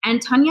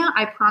 And Tanya,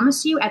 I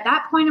promise you, at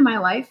that point in my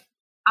life,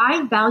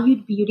 I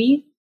valued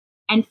beauty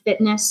and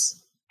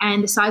fitness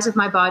and the size of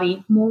my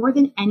body more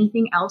than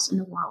anything else in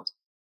the world.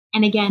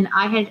 And again,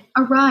 I had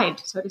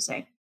arrived, so to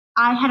say.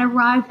 I had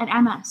arrived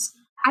at MS.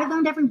 I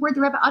learned every word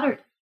the Rebbe uttered.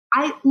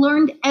 I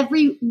learned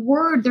every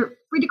word the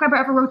Frierdiker Rebbe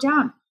ever wrote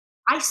down.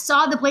 I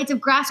saw the blades of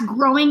grass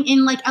growing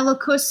in like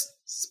Elokus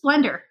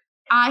splendor.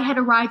 I had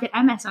arrived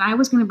at MS, and I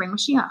was going to bring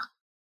Mashiach.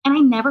 And I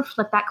never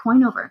flipped that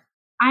coin over.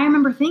 I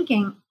remember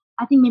thinking,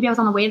 I think maybe I was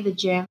on the way to the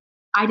gym.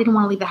 I didn't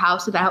want to leave the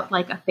house without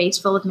like a face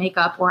full of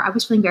makeup, or I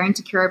was feeling very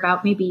insecure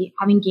about maybe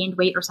having gained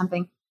weight or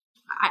something.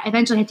 I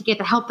eventually had to get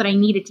the help that I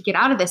needed to get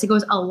out of this. It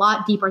goes a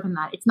lot deeper than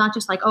that. It's not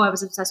just like, oh, I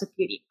was obsessed with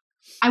beauty.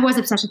 I was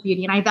obsessed with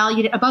beauty, and I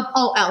valued it above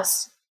all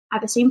else.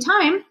 At the same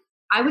time,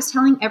 I was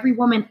telling every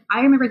woman,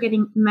 I remember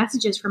getting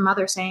messages from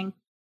mothers saying,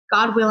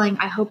 God willing,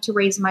 I hope to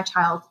raise my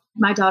child,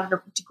 my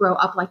daughter, to grow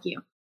up like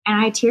you. And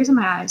I had tears in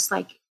my eyes,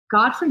 like,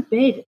 God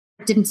forbid.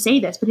 I didn't say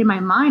this, but in my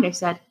mind, I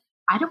said,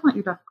 I don't want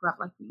your daughter to grow up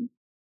like me.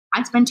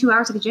 I spend 2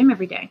 hours at the gym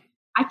every day.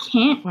 I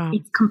can't. Wow.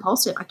 It's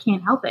compulsive. I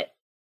can't help it,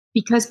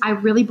 because I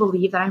really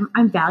believe that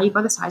I'm valued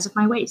by the size of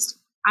my waist.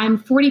 I'm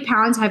 40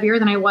 pounds heavier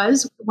than I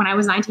was when I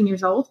was 19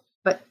 years old,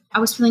 but I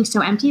was feeling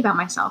so empty about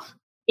myself.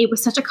 It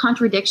was such a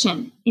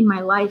contradiction in my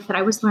life that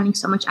I was learning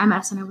so much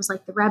MS, and I was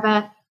like the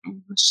Rebbe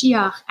and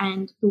Mashiach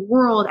and the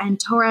world and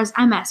Torah's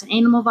MS and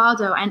Ein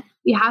Milvado. And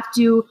we have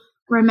to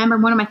remember,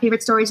 one of my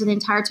favorite stories in the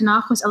entire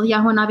Tanakh was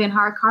Eliyahu Hanavi on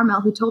Har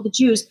Carmel, who told the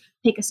Jews,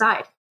 take a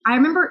side. I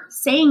remember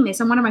saying this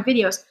in one of my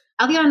videos.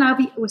 Eliyahu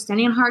Hanavi was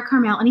standing on Har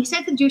Carmel, and he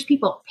said to the Jewish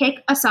people,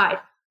 pick a side,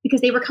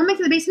 because they were coming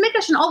to the Beis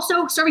Hamikdash and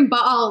also serving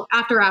Baal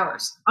after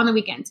hours on the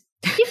weekends.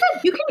 He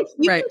said, you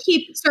can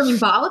keep serving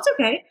Baal, it's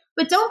okay,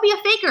 but don't be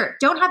a faker.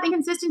 Don't have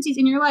inconsistencies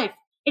in your life.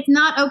 It's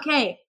not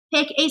okay.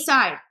 Pick a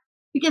side,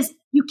 because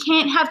you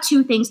can't have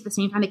two things at the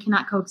same time. They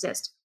cannot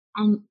coexist.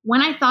 And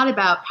when I thought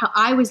about how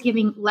I was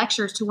giving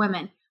lectures to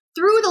women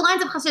through the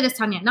lens of Hasidus,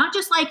 Tanya, not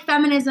just like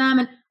feminism,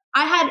 and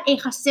I had a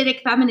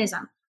Hasidic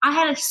feminism. I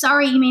had a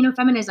Sarah Imenu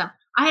feminism.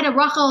 I had a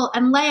Rachel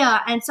and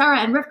Leah and Sarah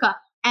and Rivka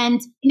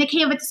and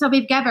Nekev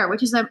Soviv Gever,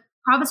 which is a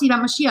prophecy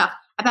about Mashiach,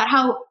 about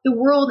how the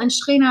world and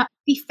Shekhinah,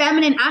 the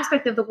feminine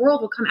aspect of the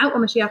world, will come out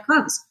when Mashiach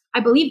comes.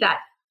 I believe that.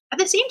 At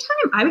the same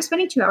time, I was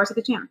spending 2 hours at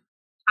the gym.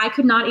 I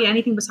could not eat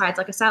anything besides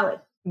like a salad.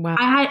 Wow.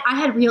 I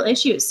had real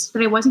issues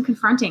that I wasn't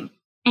confronting,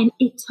 and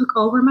it took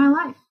over my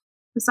life.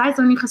 Besides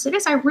learning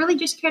Hasidus, I really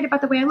just cared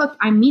about the way I looked.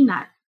 I mean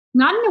that.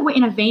 Not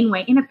in a vain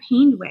way, in a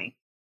pained way,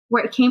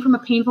 where it came from a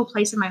painful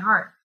place in my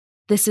heart.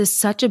 This is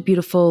such a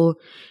beautiful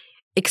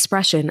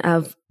expression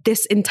of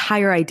this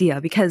entire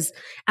idea, because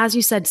as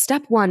you said,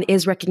 step one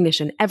is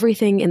recognition.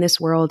 Everything in this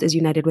world is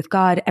united with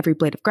God, every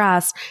blade of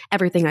grass,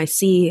 everything I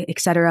see,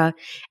 etc.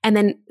 And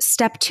then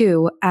step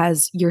two,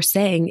 as you're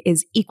saying,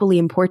 is equally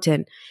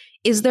important.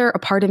 Is there a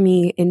part of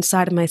me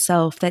inside of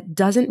myself that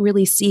doesn't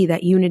really see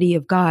that unity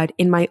of God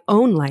in my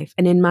own life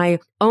and in my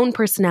own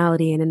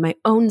personality and in my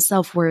own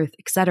self-worth,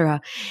 etc.?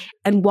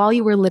 And while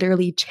you were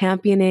literally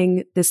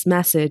championing this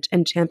message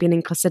and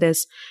championing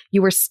Hasidus,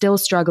 you were still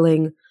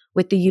struggling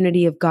with the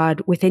unity of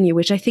God within you,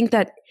 which I think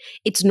that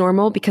it's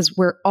normal, because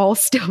we're all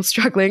still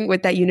struggling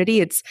with that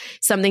unity. It's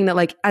something that,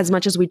 like, as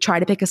much as we try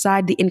to pick a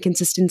side, the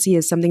inconsistency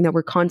is something that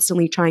we're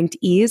constantly trying to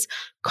ease,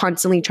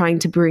 constantly trying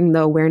to bring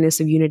the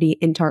awareness of unity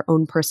into our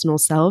own personal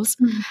selves.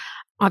 Mm-hmm.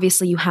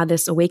 Obviously, you had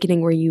this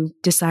awakening where you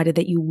decided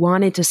that you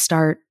wanted to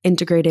start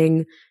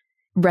integrating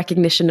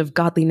recognition of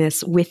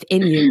godliness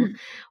within you.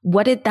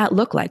 What did that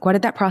look like? What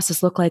did that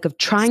process look like of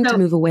trying to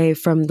move away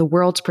from the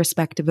world's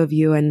perspective of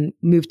you and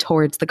move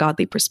towards the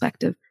godly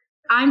perspective?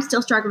 I'm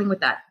still struggling with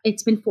that.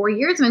 It's been 4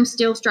 years and I'm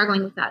still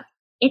struggling with that.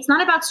 It's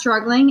not about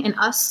struggling and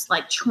us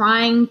like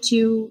trying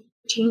to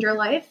change our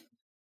life.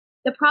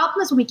 The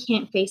problem is when we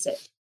can't face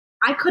it.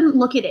 I couldn't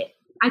look at it.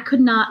 I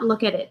could not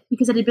look at it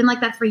because it had been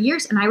like that for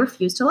years and I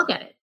refused to look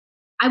at it.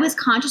 I was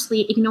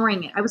consciously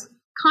ignoring it. I was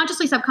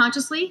consciously,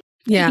 subconsciously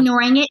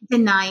ignoring it,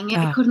 denying it.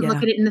 I couldn't look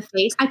at it in the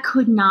face. I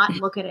could not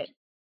look at it.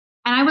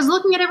 And I was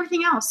looking at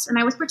everything else and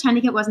I was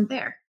pretending it wasn't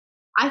there.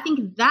 I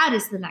think that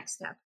is the next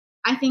step.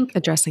 I think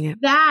addressing it.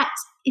 That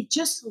is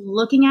just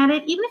looking at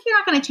it, even if you're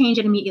not going to change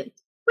it immediately.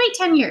 Wait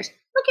 10 years.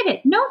 Look at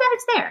it. Know that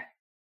it's there.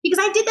 Because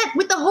I did that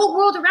with the whole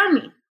world around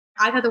me.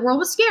 I thought the world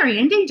was scary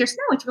and dangerous.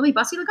 No, it's really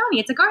Basi Lagani.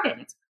 It's a garden.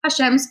 It's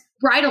Hashem's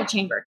bridal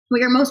chamber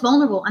where you're most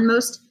vulnerable and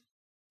most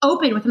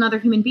open with another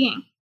human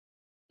being.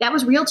 That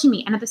was real to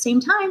me. And at the same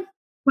time,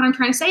 what I'm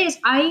trying to say is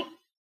I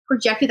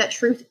projected that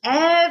truth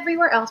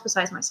everywhere else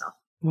besides myself.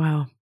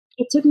 Wow.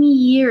 It took me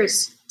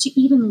years to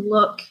even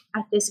look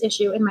at this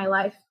issue in my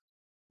life,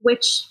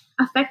 which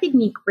affected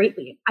me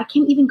greatly. I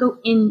can't even go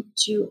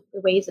into the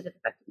ways that it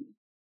affected me.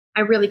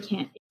 I really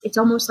can't. It's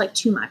almost like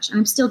too much. And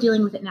I'm still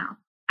dealing with it now.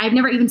 I've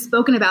never even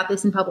spoken about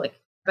this in public,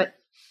 but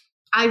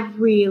I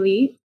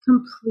really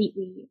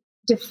completely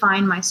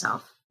define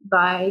myself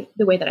by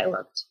the way that I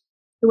looked,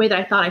 the way that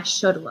I thought I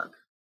should look.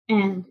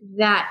 And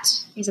that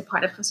is a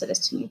part of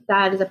Chassidus to me.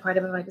 That is a part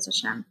of Avodas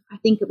Hashem. I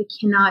think that we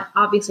cannot,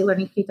 obviously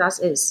learning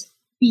Chitas is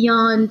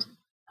beyond,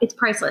 it's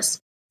priceless.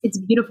 It's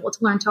beautiful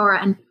to learn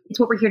Torah, and it's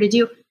what we're here to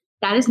do.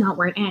 That is not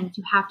where it ends.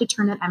 You have to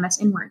turn that MS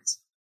inwards.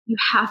 You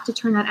have to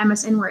turn that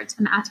MS inwards.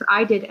 And that's what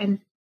I did. And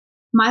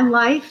my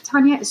life,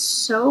 Tanya, is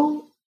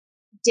so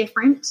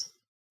different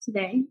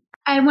today.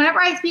 And whenever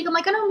I speak, I'm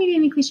like, I don't mean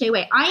it in a cliche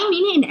way. I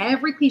mean it in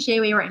every cliche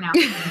way right now.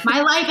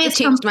 My life is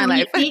changed my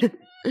life.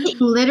 It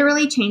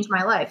literally changed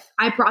my life.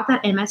 I brought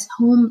that MS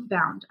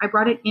homebound. I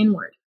brought it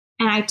inward.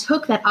 And I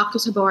took that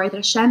Achdus Habori, that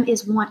Hashem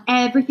is one.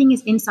 Everything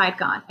is inside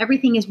God.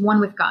 Everything is one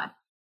with God.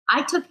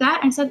 I took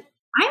that and said,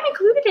 I'm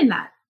included in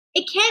that.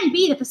 It can't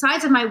be that the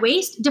size of my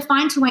waist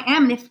defines who I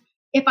am. And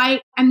if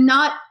I am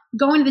not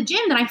going to the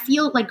gym, then I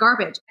feel like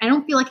garbage. I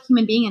don't feel like a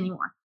human being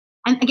anymore.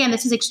 And again,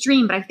 this is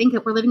extreme, but I think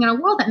that we're living in a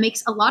world that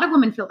makes a lot of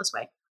women feel this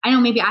way. I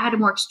know maybe I had a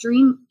more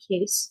extreme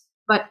case,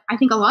 but I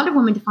think a lot of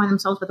women define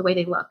themselves by the way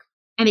they look.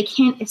 And they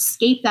can't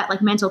escape that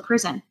like mental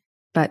prison.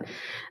 But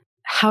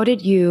how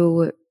did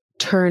you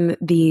turn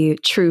the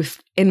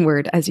truth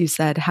inward, as you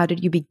said? How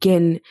did you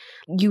begin?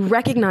 You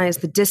recognize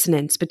the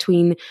dissonance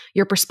between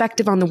your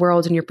perspective on the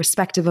world and your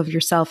perspective of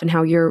yourself, and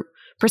how your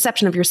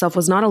perception of yourself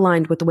was not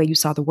aligned with the way you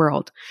saw the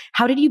world.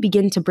 How did you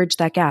begin to bridge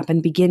that gap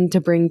and begin to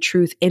bring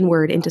truth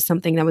inward into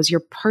something that was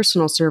your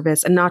personal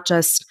service and not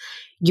just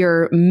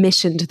your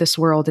mission to this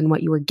world and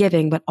what you were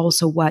giving, but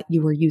also what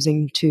you were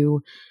using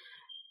to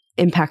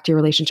impact your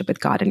relationship with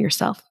God and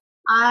yourself?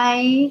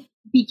 I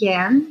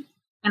began,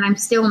 and I'm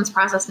still in this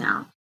process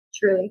now,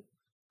 truly.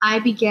 I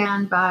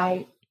began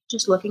by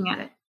just looking at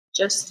it,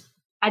 just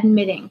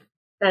admitting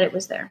that it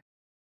was there.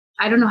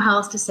 I don't know how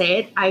else to say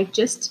it. I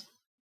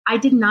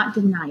did not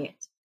deny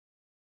it.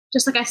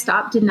 Just like I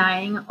stopped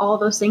denying all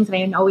those things that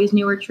I always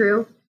knew were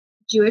true,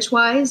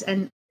 Jewish-wise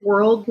and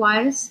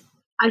world-wise.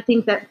 I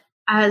think that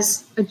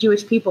as a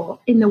Jewish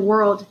people in the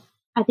world,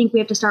 I think we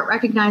have to start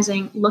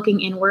recognizing,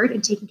 looking inward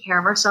and taking care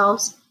of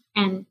ourselves.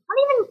 And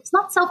it's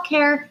not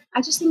self-care.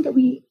 I just think that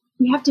we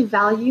have to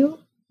value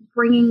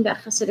bringing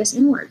that Chassidus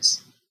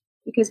inwards,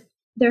 because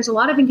there's a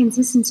lot of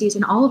inconsistencies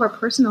in all of our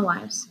personal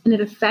lives, and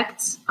it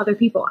affects other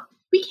people.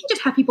 We can't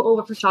just have people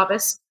over for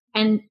Shabbos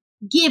and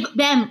give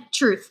them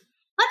truth.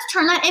 Let's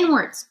turn that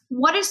inwards.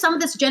 What is some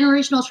of this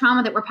generational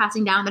trauma that we're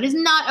passing down that is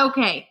not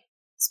okay?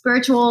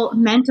 Spiritual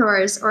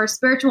mentors or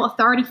spiritual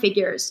authority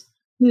figures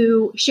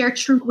who share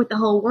truth with the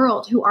whole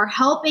world, who are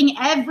helping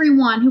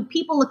everyone, who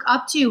people look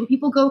up to, who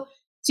people go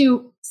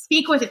to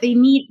speak with if they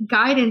need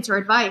guidance or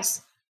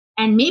advice.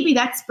 And maybe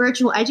that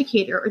spiritual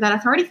educator or that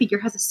authority figure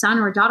has a son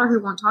or a daughter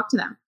who won't talk to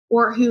them,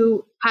 or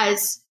who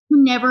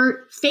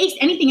never faced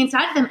anything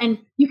inside of them. And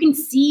you can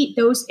see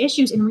those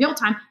issues in real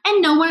time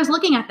and no one is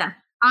looking at them.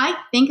 I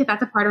think that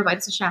that's a part of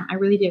Avodas Hashem. I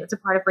really do. It's a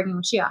part of bringing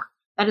Mashiach.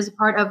 That is a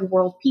part of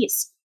world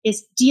peace,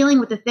 is dealing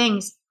with the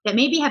things that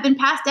maybe have been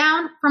passed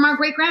down from our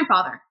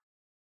great-grandfather.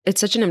 It's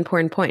such an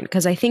important point,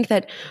 because I think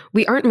that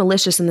we aren't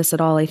malicious in this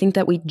at all. I think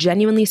that we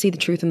genuinely see the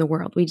truth in the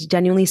world. We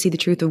genuinely see the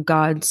truth of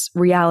God's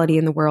reality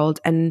in the world,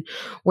 and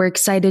we're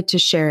excited to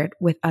share it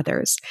with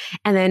others.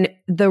 And then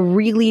the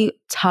really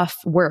tough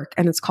work,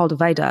 and it's called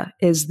Avodah,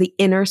 is the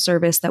inner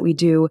service that we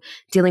do,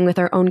 dealing with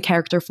our own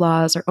character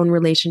flaws, our own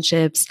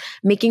relationships,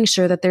 making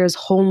sure that there's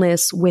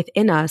wholeness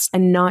within us,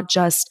 and not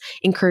just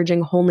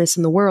encouraging wholeness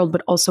in the world,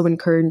 but also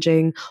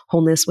encouraging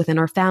wholeness within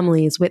our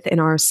families, within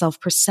our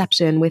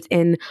self-perception,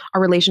 within our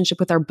relationship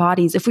with our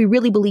bodies. If we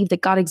really believe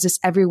that God exists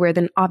everywhere,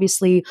 then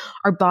obviously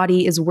our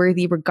body is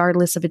worthy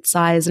regardless of its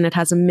size, and it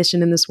has a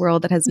mission in this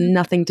world that has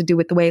nothing to do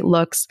with the way it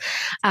looks.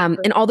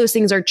 And all those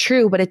things are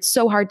true, but it's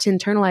so hard to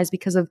internalize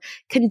because of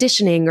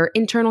conditioning or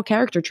internal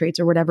character traits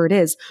or whatever it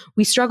is.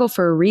 We struggle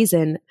for a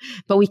reason,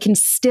 but we can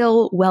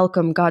still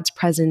welcome God's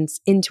presence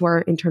into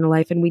our internal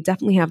life, and we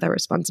definitely have that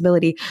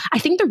responsibility. I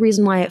think the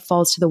reason why it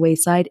falls to the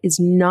wayside is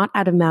not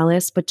out of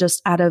malice, but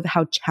just out of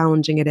how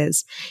challenging it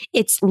is.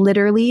 It's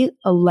literally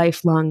a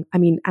lifelong, I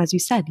mean, as you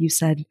said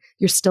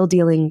you're still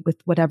dealing with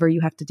whatever you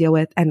have to deal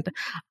with, and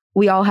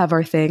we all have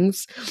our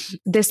things.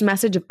 This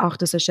message of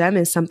Achdus Hashem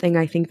is something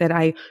I think that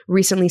I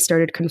recently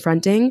started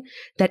confronting,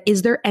 that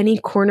is there any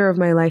corner of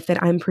my life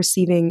that I'm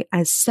perceiving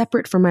as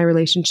separate from my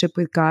relationship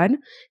with God,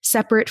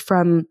 separate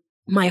from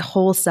my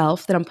whole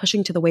self, that I'm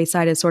pushing to the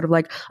wayside as sort of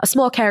like a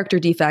small character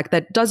defect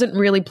that doesn't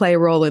really play a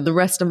role in the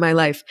rest of my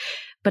life?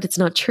 But it's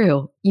not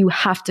true. You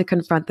have to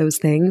confront those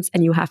things,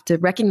 and you have to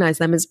recognize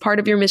them as part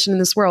of your mission in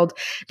this world,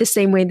 the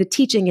same way the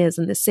teaching is,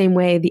 and the same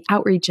way the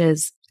outreach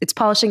is. It's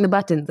polishing the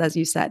buttons, as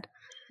you said.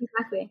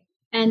 Exactly.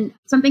 And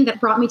something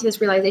that brought me to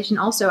this realization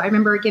also, I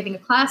remember giving a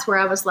class where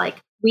I was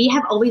like, we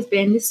have always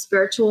been the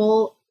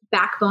spiritual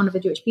backbone of the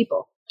Jewish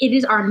people. It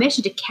is our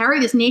mission to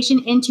carry this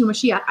nation into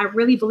Mashiach. I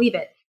really believe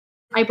it.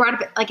 I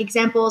brought up like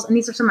examples, and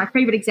these are some of my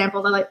favorite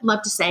examples. I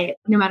love to say,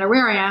 no matter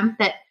where I am,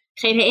 that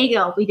Chet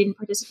HaEgel, we didn't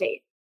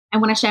participate.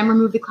 And when Hashem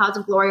removed the clouds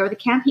of glory over the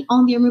camp, he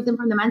only removed them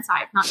from the men's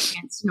side, not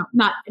against,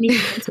 not anything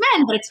against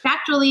men, but it's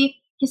factually,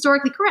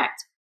 historically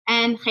correct.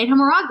 and Chet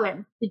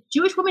HaMeraglim. The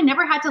Jewish woman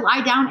never had to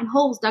lie down in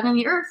holes dug in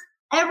the earth.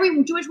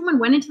 Every Jewish woman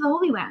went into the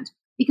Holy Land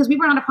because we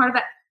were not a part of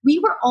that. We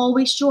were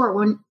always sure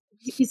when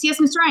you see us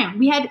in Mitzrayim,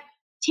 we had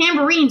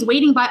tambourines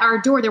waiting by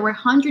our door. There were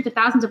hundreds of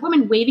thousands of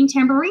women waving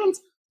tambourines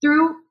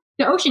through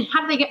the ocean.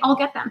 How did they all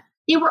get them?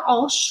 They were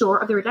all sure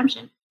of the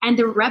redemption. And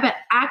the Rebbe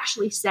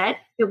actually said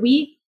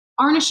that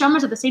our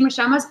neshamas are the same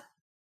neshamas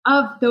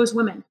of those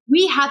women.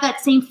 We had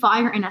that same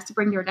fire in us to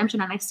bring the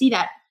redemption. And I see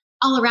that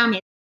all around me.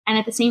 And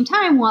at the same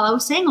time, while I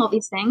was saying all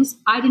these things,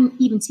 I didn't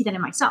even see that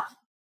in myself.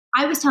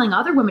 I was telling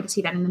other women to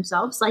see that in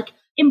themselves, like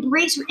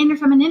embrace your inner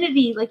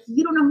femininity. Like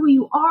you don't know who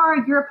you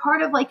are. You're a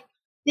part of like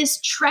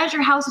this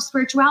treasure house of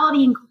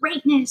spirituality and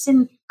greatness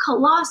and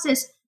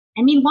colossus.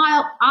 And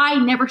meanwhile, I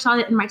never saw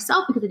that in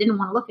myself because I didn't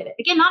want to look at it.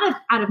 Again, not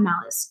out of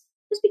malice,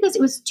 just because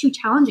it was too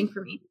challenging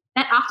for me.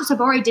 That Achdus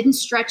Habari didn't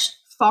stretch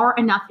far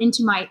enough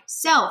into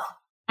myself,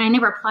 and I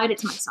never applied it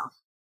to myself.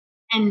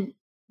 And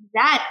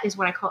that is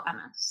what I call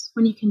MS.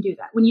 When you can do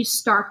that, when you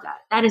start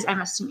that is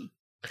MS to me.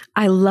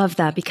 I love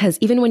that, because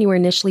even when you were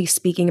initially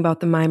speaking about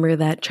the mimer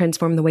that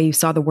transformed the way you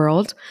saw the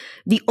world,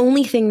 the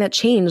only thing that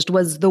changed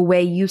was the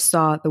way you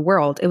saw the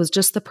world. It was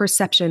just the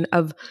perception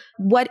of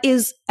what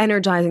is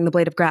energizing the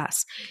blade of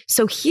grass.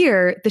 So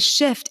here, the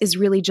shift is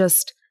really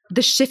just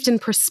the shift in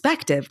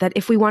perspective, that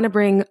if we want to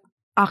bring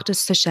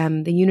Achdus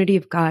Hashem, the unity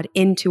of God,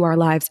 into our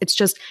lives, it's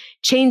just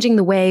changing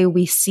the way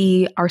we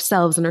see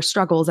ourselves and our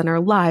struggles and our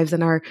lives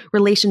and our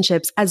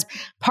relationships as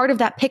part of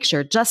that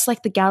picture. Just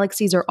like the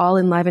galaxies are all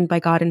enlivened by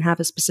God and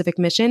have a specific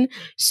mission,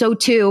 so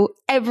too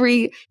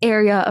every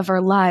area of our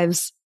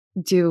lives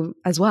do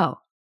as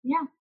well.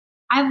 Yeah.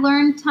 I've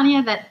learned,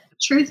 Tanya, that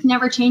truth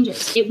never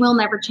changes. It will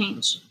never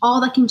change.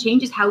 All that can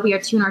change is how we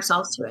attune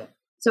ourselves to it.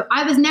 So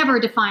I was never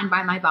defined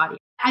by my body.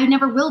 I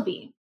never will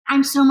be.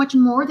 I'm so much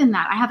more than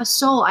that. I have a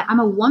soul. I'm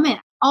a woman.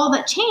 All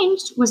that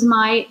changed was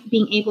my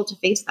being able to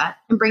face that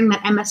and bring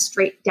that MS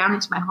straight down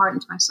into my heart,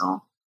 into my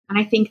soul. And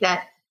I think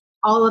that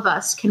all of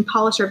us can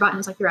polish our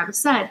buttons, like the Rabbi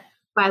said,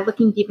 by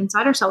looking deep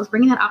inside ourselves,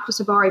 bringing that Achdus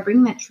Habari,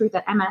 bringing that truth,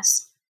 that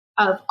MS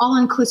of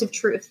all-inclusive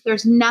truth.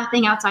 There's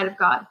nothing outside of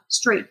God,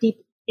 straight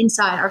deep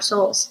inside our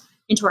souls,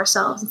 into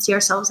ourselves, and see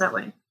ourselves that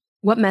way.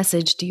 What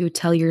message do you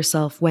tell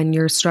yourself when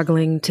you're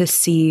struggling to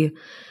see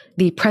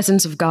the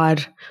presence of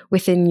God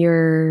within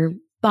your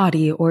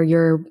body or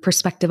your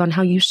perspective on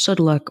how you should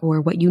look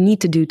or what you need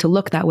to do to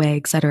look that way,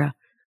 etc.?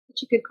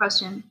 Such a good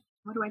question.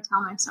 What do I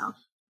tell myself?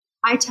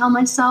 I tell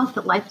myself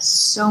that life is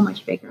so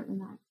much bigger than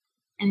that,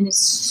 and it is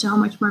so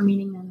much more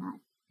meaning than that.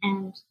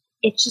 And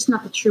it's just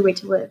not the true way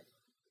to live.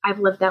 I've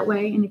lived that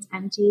way, and it's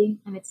empty,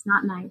 and it's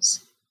not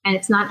nice, and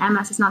it's not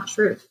MS, it's not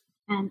truth.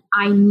 And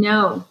I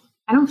know,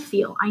 I don't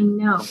feel, I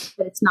know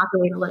that it's not the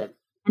way to live.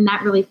 And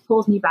that really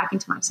pulls me back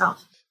into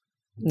myself.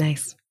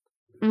 Nice.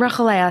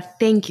 Rachel Leah,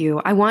 thank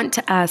you. I want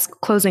to ask,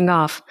 closing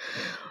off,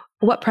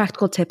 what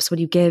practical tips would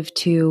you give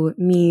to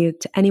me,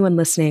 to anyone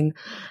listening,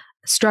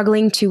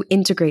 struggling to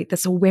integrate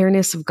this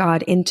awareness of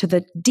God into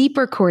the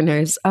deeper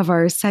corners of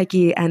our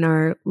psyche and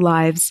our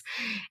lives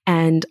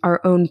and our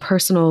own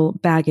personal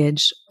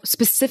baggage?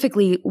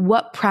 Specifically,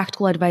 what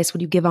practical advice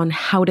would you give on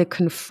how to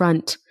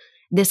confront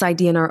this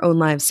idea in our own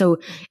lives? So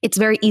it's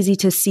very easy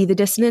to see the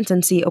dissonance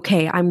and see,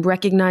 okay, I'm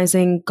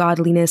recognizing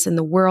godliness in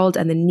the world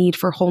and the need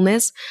for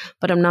wholeness,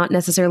 but I'm not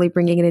necessarily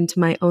bringing it into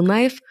my own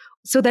life.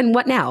 So then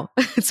what now?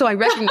 So I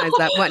recognize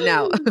that. What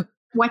now?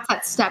 What's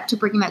that step to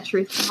bringing that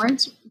truth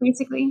forward,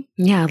 basically?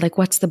 Yeah, like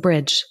what's the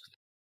bridge?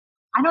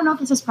 I don't know if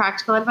this is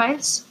practical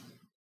advice,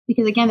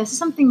 because again, this is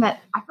something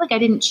that I feel like I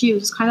didn't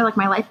choose. It's kind of like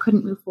my life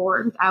couldn't move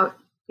forward without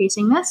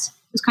facing this.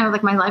 It was kind of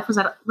like my life was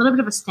at a little bit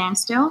of a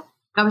standstill.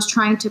 I was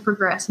trying to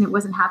progress and it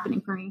wasn't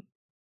happening for me.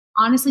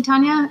 Honestly,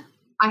 Tanya,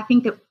 I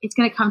think that it's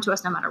going to come to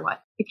us no matter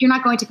what. If you're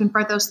not going to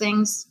confront those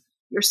things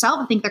yourself,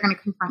 I think they're going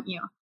to confront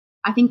you.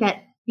 I think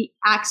that the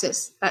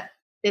axis that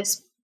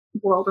this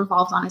world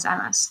revolves on is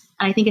MS.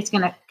 And I think it's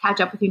going to catch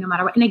up with you no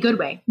matter what, in a good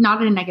way,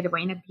 not in a negative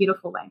way, in a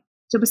beautiful way.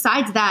 So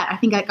besides that, I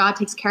think that God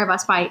takes care of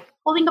us by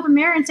holding up a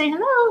mirror and saying,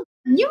 hello,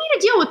 you need to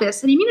deal with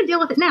this and you need to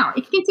deal with it now.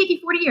 It can take you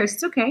 40 years.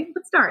 It's okay.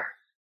 Let's start.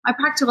 My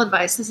practical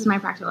advice, this is my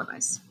practical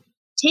advice.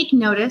 Take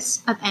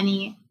notice of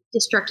any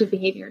destructive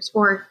behaviors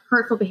or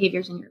hurtful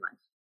behaviors in your life.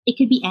 It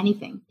could be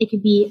anything. It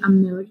could be a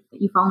mood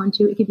that you fall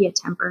into. It could be a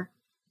temper.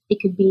 It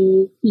could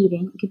be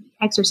eating. It could be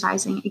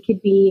exercising. It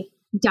could be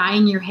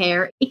dyeing your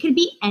hair. It could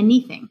be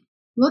anything.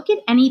 Look at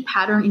any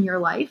pattern in your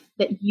life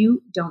that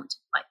you don't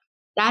like.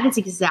 That is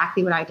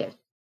exactly what I did.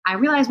 I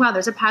realized, wow,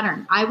 there's a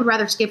pattern. I would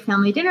rather skip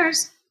family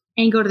dinners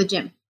and go to the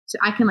gym so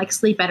I can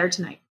sleep better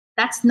tonight.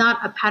 That's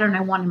not a pattern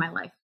I want in my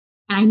life.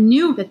 And I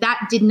knew that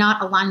that did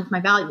not align with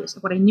my values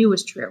of what I knew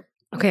was true.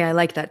 Okay, I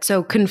like that.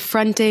 So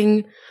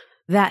confronting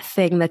that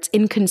thing that's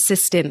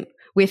inconsistent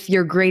with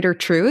your greater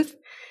truth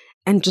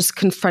and just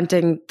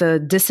confronting the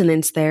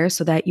dissonance there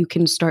so that you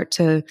can start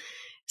to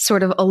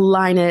sort of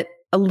align it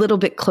a little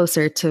bit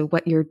closer to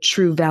what your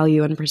true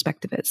value and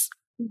perspective is.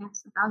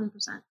 Yes, 1,000%.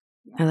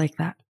 Yeah. I like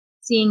that.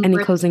 Seeing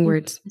any closing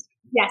words?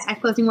 Yes, I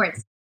have closing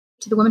words.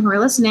 To the women who are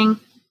listening,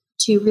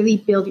 to really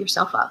build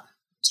yourself up,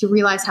 to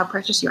realize how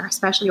precious you are, how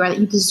special you are, that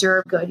you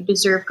deserve good, you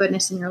deserve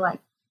goodness in your life,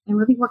 and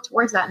really work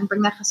towards that and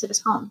bring that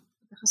Hasidus home.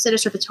 The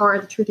Hasidus or the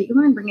Torah, the truth that you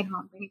learn, bring it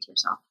home, bring it to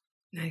yourself.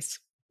 Nice.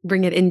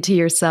 Bring it into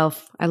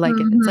yourself. I like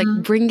it. It's like,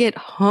 bring it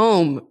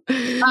home.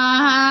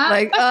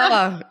 Like,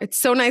 it's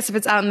so nice if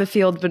it's out in the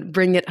field, but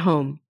bring it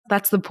home.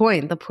 That's the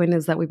point. The point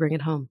is that we bring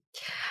it home.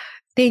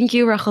 Thank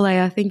you,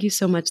 Rachaleah. Thank you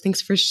so much.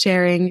 Thanks for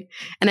sharing.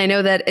 And I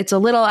know that it's a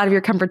little out of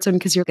your comfort zone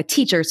because you're a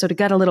teacher. So to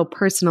get a little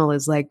personal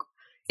is like,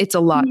 it's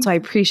a lot. So I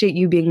appreciate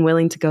you being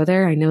willing to go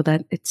there. I know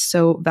that it's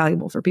so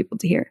valuable for people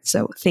to hear.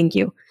 So thank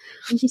you.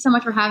 Thank you so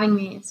much for having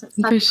me. It's such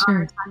an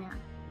honor, Tanya.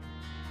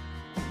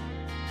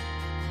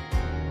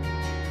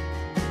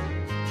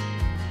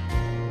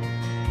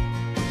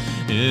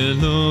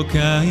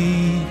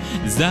 אלוקיי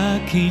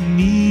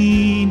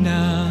זכני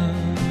נא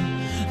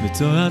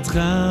בתורתך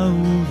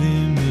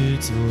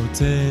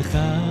ובמצוותיך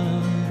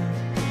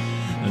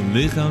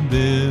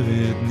לחבר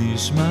את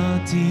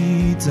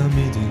נשמתי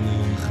תמיד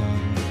אליך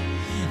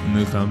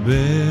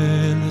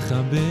לחבר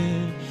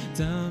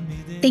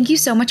תמיד. Thank you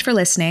so much for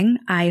listening.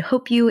 I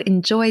hope you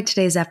enjoyed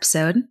today's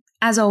episode.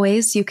 As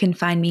always, you can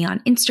find me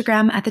on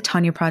Instagram at The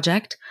Tanya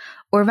Project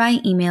or via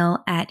email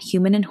at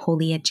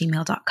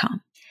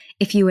humanandholy@gmail.com.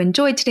 If you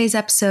enjoyed today's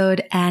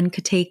episode and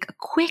could take a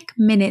quick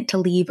minute to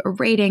leave a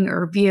rating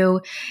or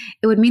review,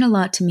 it would mean a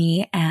lot to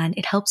me and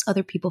it helps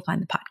other people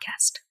find the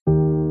podcast.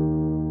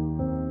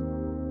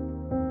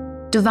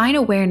 Divine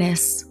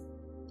awareness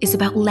is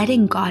about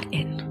letting God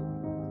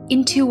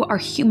into our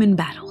human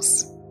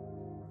battles.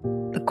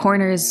 The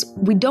corners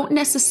we don't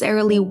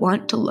necessarily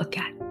want to look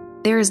at.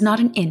 There is not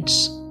an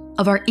inch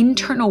of our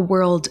internal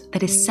world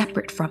that is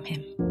separate from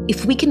Him.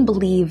 If we can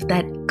believe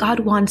that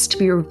God wants to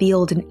be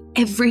revealed in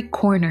every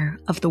corner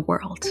of the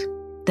world,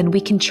 then we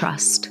can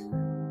trust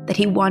that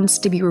He wants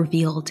to be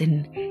revealed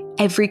in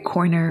every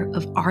corner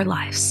of our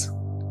lives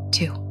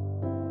too.